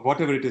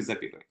whatever it is that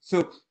we're doing.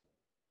 So, but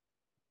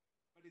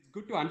it's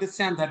good to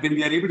understand that when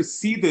we are able to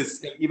see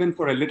this, even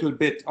for a little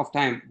bit of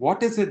time,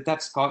 what is it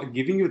that's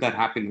giving you that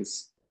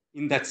happiness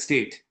in that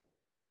state?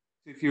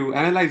 So if you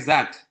analyze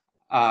that,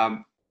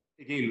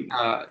 again,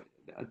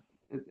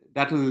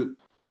 that will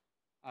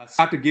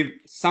start to give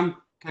some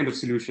kind of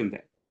solution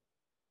there.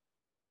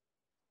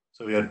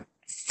 So we are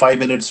 5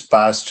 minutes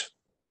past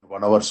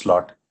 1 hour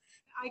slot.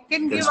 I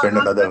can We can give spend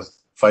another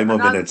 5 more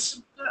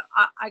minutes.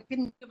 I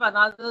can give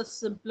another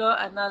simpler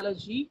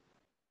analogy.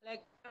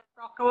 Like I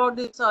talked about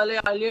this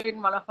earlier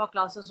in one of our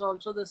classes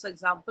also, this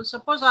example.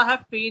 Suppose I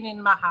have pain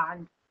in my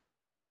hand.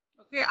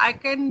 Okay, I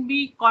can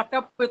be caught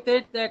up with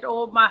it that,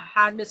 oh, my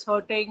hand is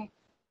hurting,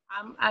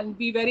 and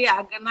be very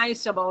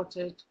agonized about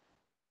it.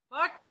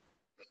 But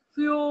if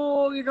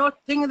you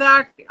think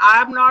that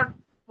I am not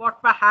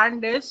what my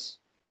hand is,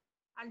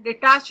 and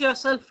detach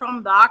yourself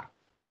from that,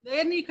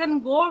 then you can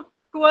go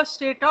to a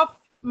state of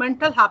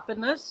mental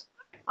happiness,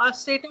 a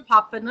state of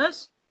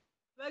happiness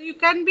where you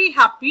can be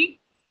happy,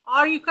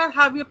 or you can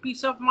have your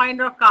peace of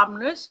mind or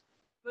calmness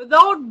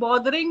without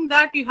bothering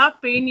that you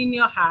have pain in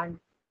your hand.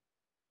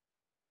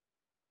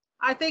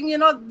 I think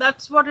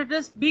that's what it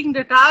is, being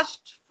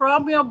detached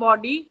from your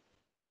body,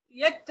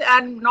 yet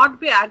and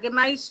not be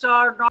agonized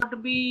or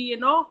not be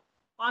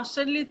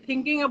constantly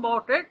thinking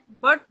about it,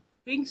 but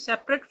being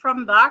separate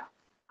from that,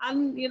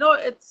 and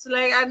it's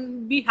like,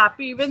 and be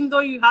happy even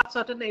though you have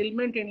certain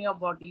ailment in your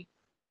body.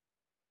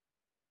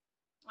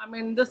 I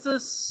mean, this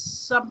is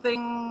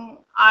something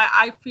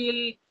I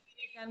feel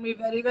can be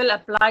very well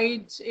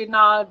applied in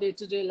our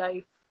day-to-day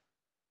life.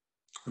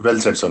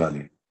 Well said,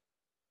 Sonali.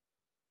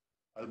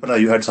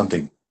 Alpana, you had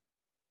something.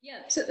 Yeah,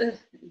 so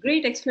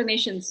great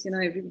explanations,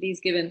 everybody's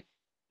given.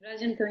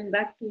 Rajan, coming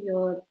back to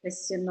your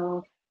question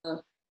of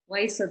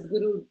why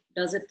Sadhguru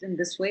does it in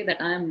this way,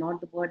 that I am not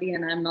the body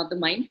and I am not the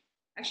mind.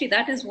 Actually,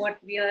 that is what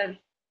we are,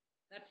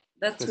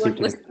 that's what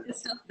was the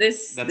gist of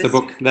this. That's the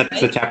book, that's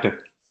the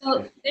chapter.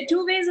 So there are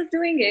two ways of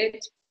doing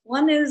it.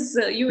 One is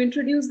you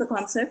introduce the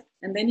concept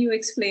and then you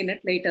explain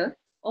it later.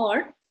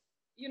 Or,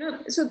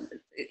 so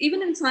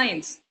even in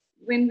science,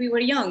 when we were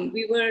young,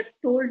 we were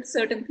told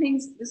certain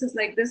things, this is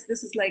like this,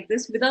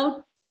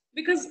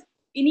 because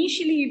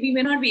initially we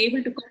may not be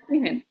able to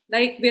comprehend.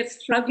 Like we're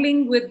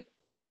struggling with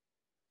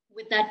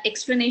that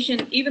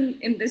explanation, even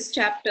in this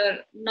chapter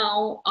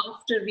now,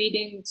 after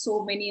reading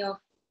so many of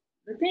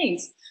the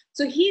things.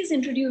 So he's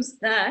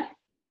introduced that.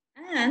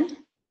 And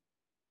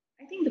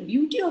I think the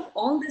beauty of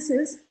all this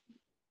is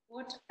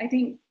what I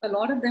think a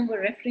lot of them were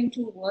referring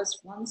to was,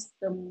 once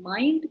the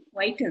mind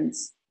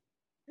quietens,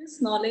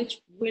 this knowledge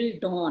will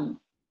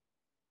dawn.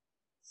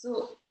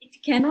 So it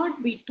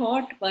cannot be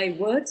taught by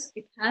words,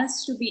 it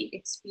has to be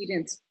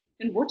experienced.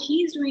 And what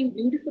he's doing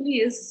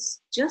beautifully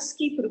is just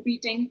keep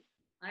repeating,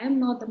 I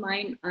am not the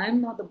mind, I am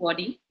not the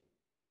body.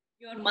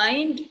 Your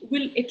mind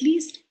will at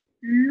least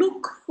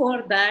look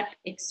for that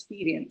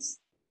experience.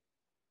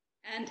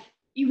 And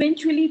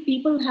eventually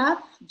people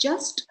have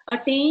just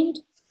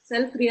attained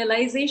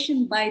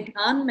self-realization by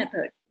Dhyan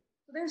method.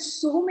 So there's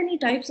so many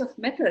types of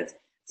methods.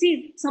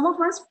 See, some of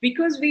us,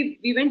 because we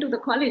went to the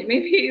college,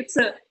 maybe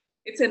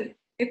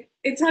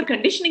it's our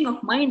conditioning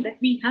of mind that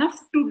we have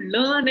to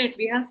learn it,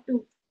 we have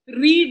to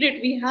read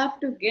it, we have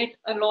to get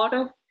a lot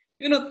of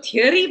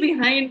theory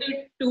behind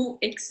it to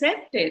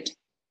accept it.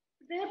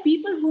 There are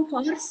people who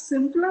are far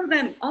simpler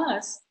than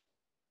us,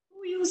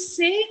 who you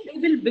say they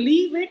will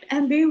believe it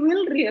and they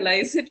will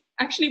realize it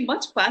actually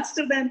much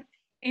faster than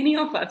any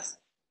of us.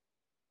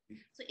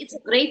 So it's a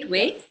great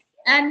way,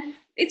 and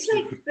it's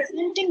like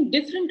presenting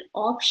different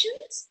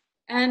options,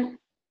 and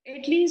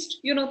at least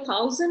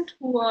 1,000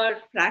 who are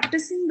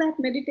practicing that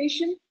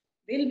meditation,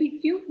 there'll be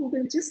few who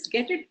will just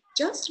get it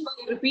just by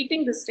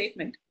repeating the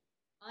statement,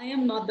 I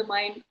am not the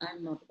mind, I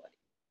am not the body.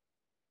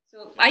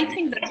 So I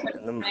think that's what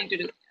I'm trying to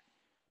do.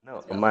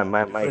 No, well.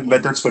 my Different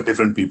methods for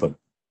different people.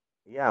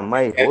 yeah,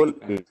 my whole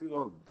issue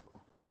of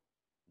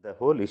the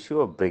whole issue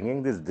of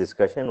bringing this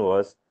discussion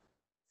was,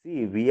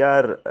 see, we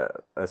are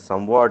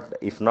somewhat,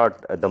 if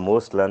not the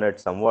most learned,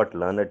 somewhat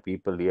learned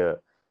people here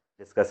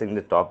discussing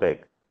the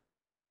topic.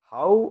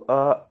 How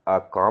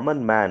a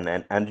common man,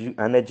 an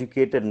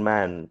uneducated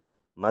man,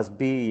 must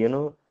be,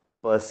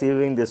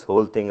 perceiving this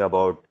whole thing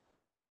about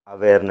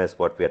awareness,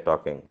 what we are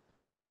talking,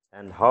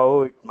 and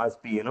how it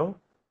must be,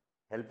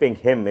 helping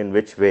him in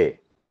which way.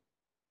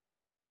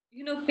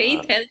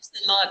 Faith helps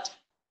a lot.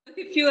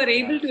 If you are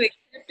able to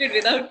accept it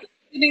without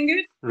questioning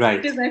it, Right.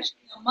 it is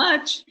actually a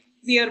much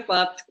easier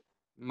path.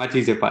 Much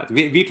easier path.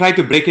 We try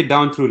to break it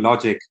down through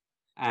logic,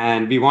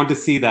 and we want to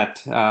see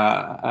that,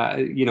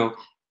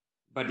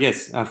 but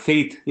yes,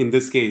 faith in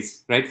this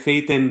case, right?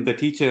 Faith in the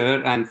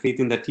teacher and faith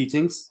in the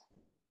teachings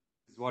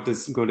is what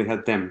is going to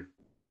help them.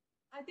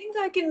 I think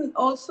I can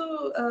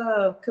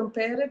also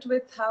compare it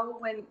with how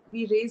when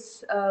we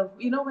raise,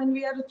 when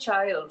we are a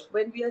child,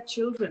 when we are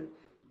children,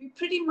 we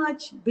pretty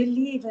much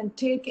believe and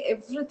take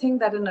everything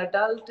that an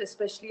adult,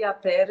 especially our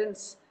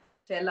parents,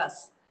 tell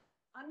us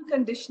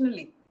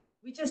unconditionally.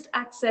 We just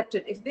accept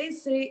it. If they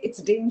say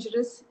it's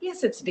dangerous,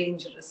 yes, it's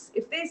dangerous.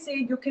 If they say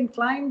you can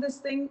climb this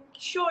thing,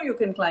 sure, you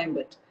can climb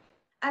it.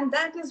 And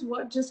that is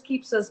what just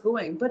keeps us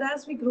going. But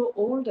as we grow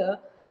older,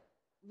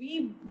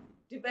 we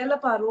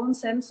develop our own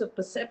sense of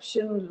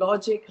perception,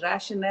 logic,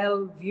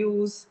 rationale,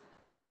 views,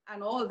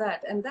 and all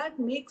that. And that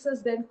makes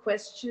us then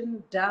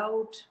question,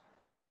 doubt,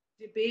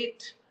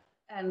 debate,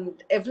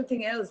 and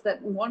everything else,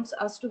 that wants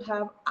us to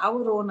have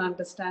our own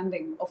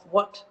understanding of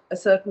what a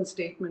certain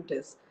statement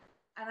is.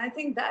 And I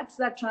think that's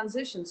that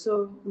transition.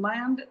 So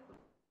my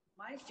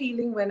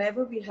feeling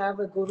whenever we have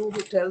a guru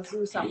who tells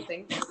you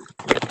something,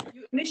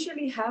 you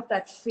initially have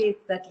that faith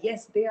that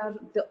yes, they are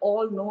the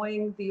all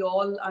knowing, the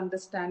all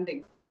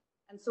understanding.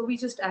 And so we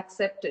just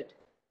accept it.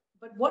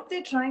 But what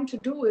they're trying to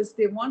do is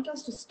they want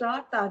us to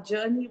start our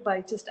journey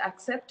by just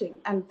accepting,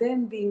 and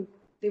then they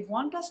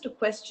want us to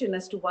question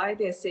as to why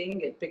they're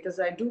saying it. Because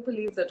I do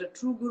believe that a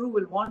true guru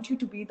will want you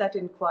to be that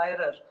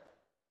inquirer,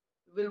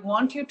 will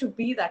want you to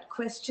be that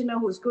questioner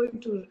who's going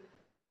to,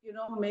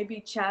 maybe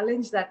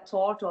challenge that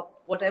thought of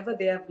whatever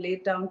they have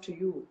laid down to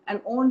you. And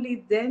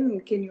only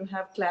then can you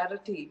have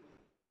clarity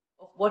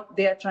of what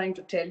they are trying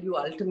to tell you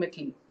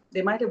ultimately.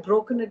 They might have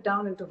broken it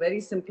down into very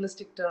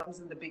simplistic terms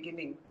in the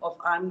beginning of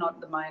I'm not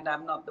the mind,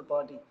 I'm not the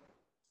body.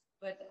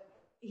 But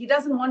he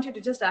doesn't want you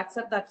to just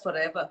accept that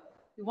forever.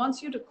 He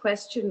wants you to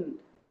question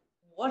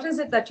what is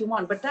it that you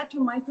want, but that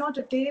you might not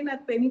attain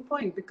at any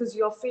point, because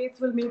your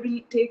faith will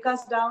maybe take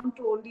us down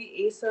to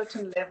only a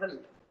certain level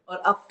or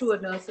up to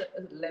a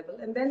certain level.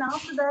 And then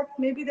after that,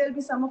 maybe there'll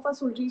be some of us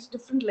who'll reach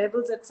different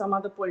levels at some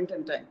other point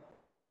in time.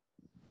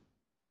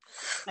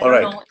 I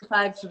don't know if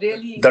I've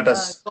really got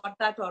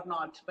that or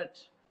not, but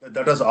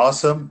that was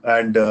awesome.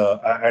 And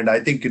I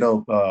think,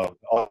 all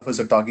of us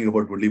are talking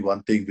about only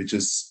one thing, which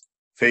is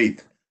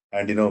faith.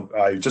 And,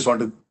 I just want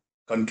to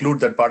conclude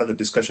that part of the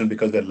discussion,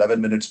 because we're 11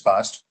 minutes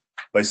past,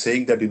 by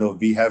saying that,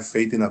 we have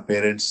faith in our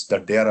parents,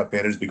 that they are our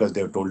parents because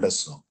they have told us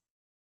so.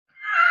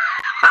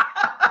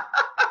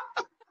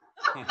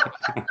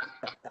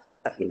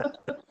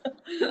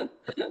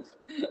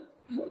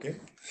 Okay.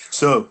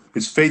 So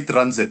it's faith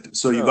runs it.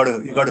 So you got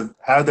to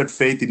have that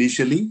faith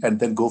initially and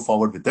then go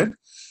forward with it.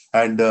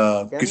 And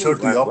Kishore,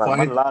 to your point.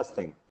 One last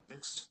thing.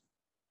 Next.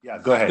 Yeah,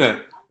 go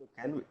ahead.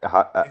 Can we,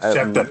 Next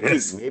chapter,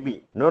 yes.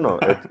 Maybe no.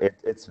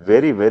 It's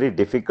very, very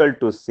difficult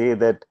to say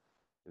that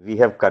we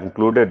have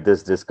concluded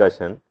this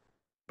discussion,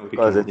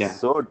 because it's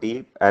so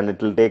deep and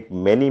it will take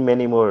many,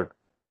 many more,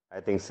 I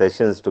think,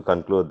 sessions to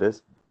conclude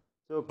this.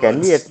 So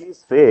can we at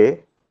least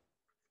say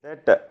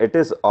that it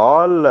is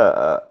all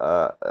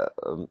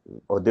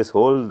this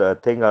whole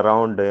thing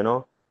around,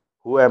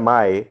 who am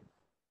I,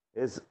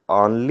 is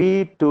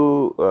only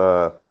to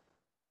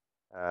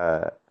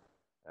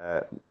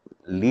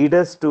lead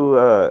us to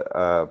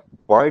a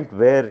point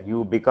where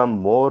you become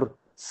more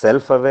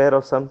self-aware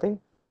of something,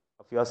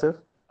 of yourself?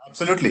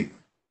 Absolutely.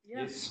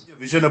 Yes.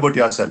 Vision about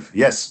yourself.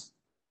 Yes.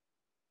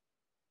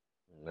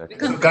 Okay.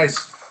 So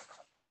guys,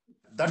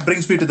 that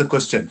brings me to the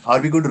question. Are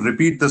we going to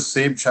repeat the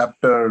same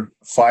chapter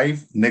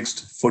 5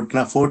 next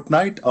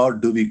fortnight, or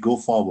do we go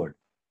forward?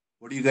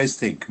 What do you guys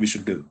think we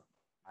should do?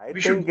 I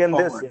think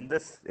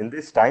in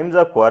this times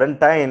of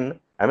quarantine,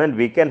 I mean,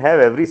 we can have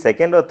every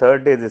second or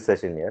third day this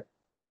session here.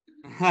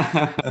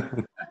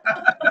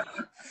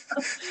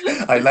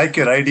 I like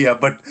your idea,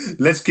 but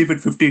let's keep it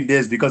 15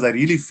 days, because I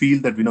really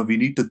feel that, we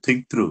need to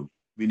think through.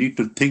 We need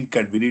to think,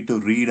 and we need to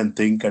read and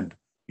think and,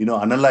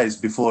 analyze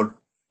before.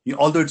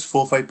 Although it's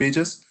 4 or 5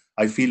 pages,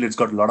 I feel it's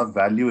got a lot of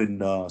value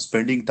in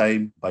spending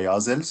time by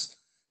ourselves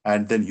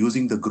and then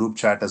using the group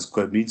chat as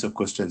means of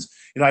questions.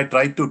 I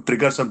tried to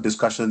trigger some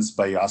discussions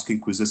by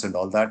asking quizzes and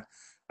all that.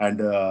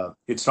 And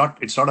it's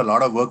not a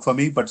lot of work for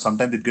me, but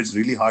sometimes it gets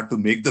really hard to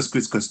make those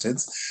quiz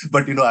questions.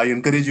 But, I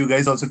encourage you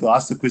guys also to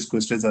ask the quiz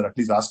questions, or at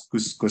least ask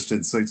quiz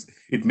questions. So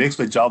it makes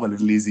my job a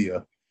little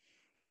easier.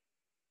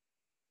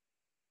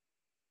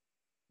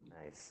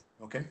 Nice.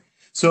 Okay.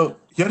 So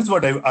here's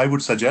what I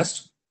would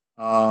suggest.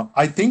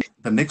 I think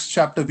the next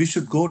chapter, we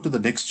should go to the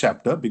next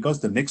chapter, because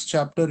the next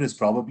chapter is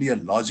probably a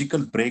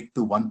logical break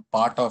to one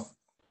part of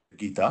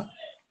Gita.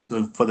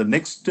 So for the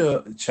next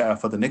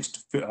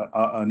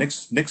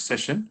next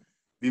session,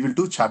 we will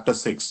do chapter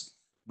 6.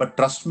 But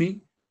trust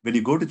me, when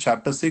you go to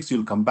chapter 6,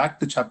 you'll come back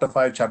to chapter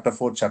 5, chapter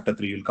 4, chapter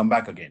 3. You'll come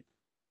back again.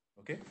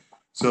 Okay.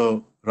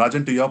 So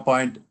Rajan, to your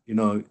point,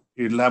 it'll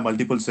have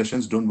multiple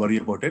sessions. Don't worry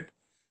about it.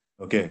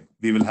 Okay.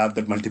 We will have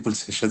that multiple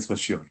sessions for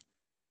sure.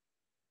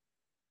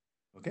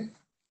 Okay.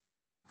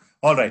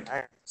 All right.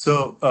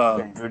 So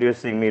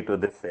introducing me to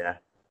this, yeah.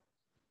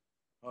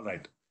 All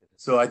right.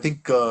 So I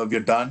think we're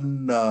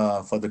done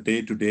for the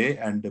day today,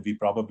 and we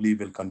probably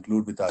will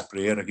conclude with our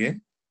prayer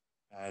again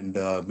and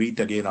meet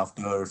again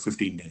after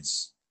 15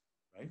 days.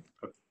 Right?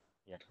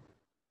 Yeah.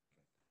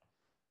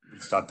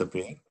 We'll start the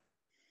prayer.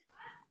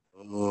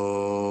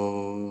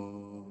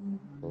 Om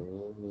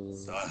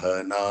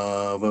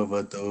Sahana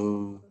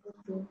Bhavato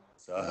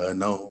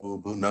Sahanau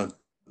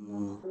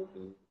Bhunaktu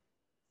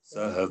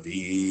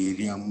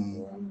Sahaviryam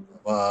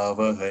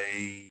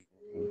Vavahai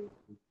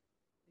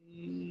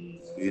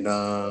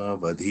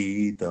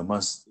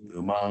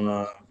Vinavadhitamastu ma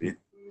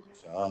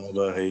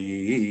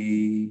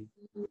Vichavahai.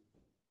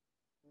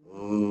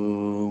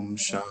 Om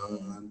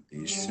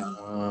Shanti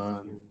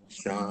Shanti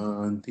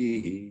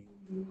Shanti.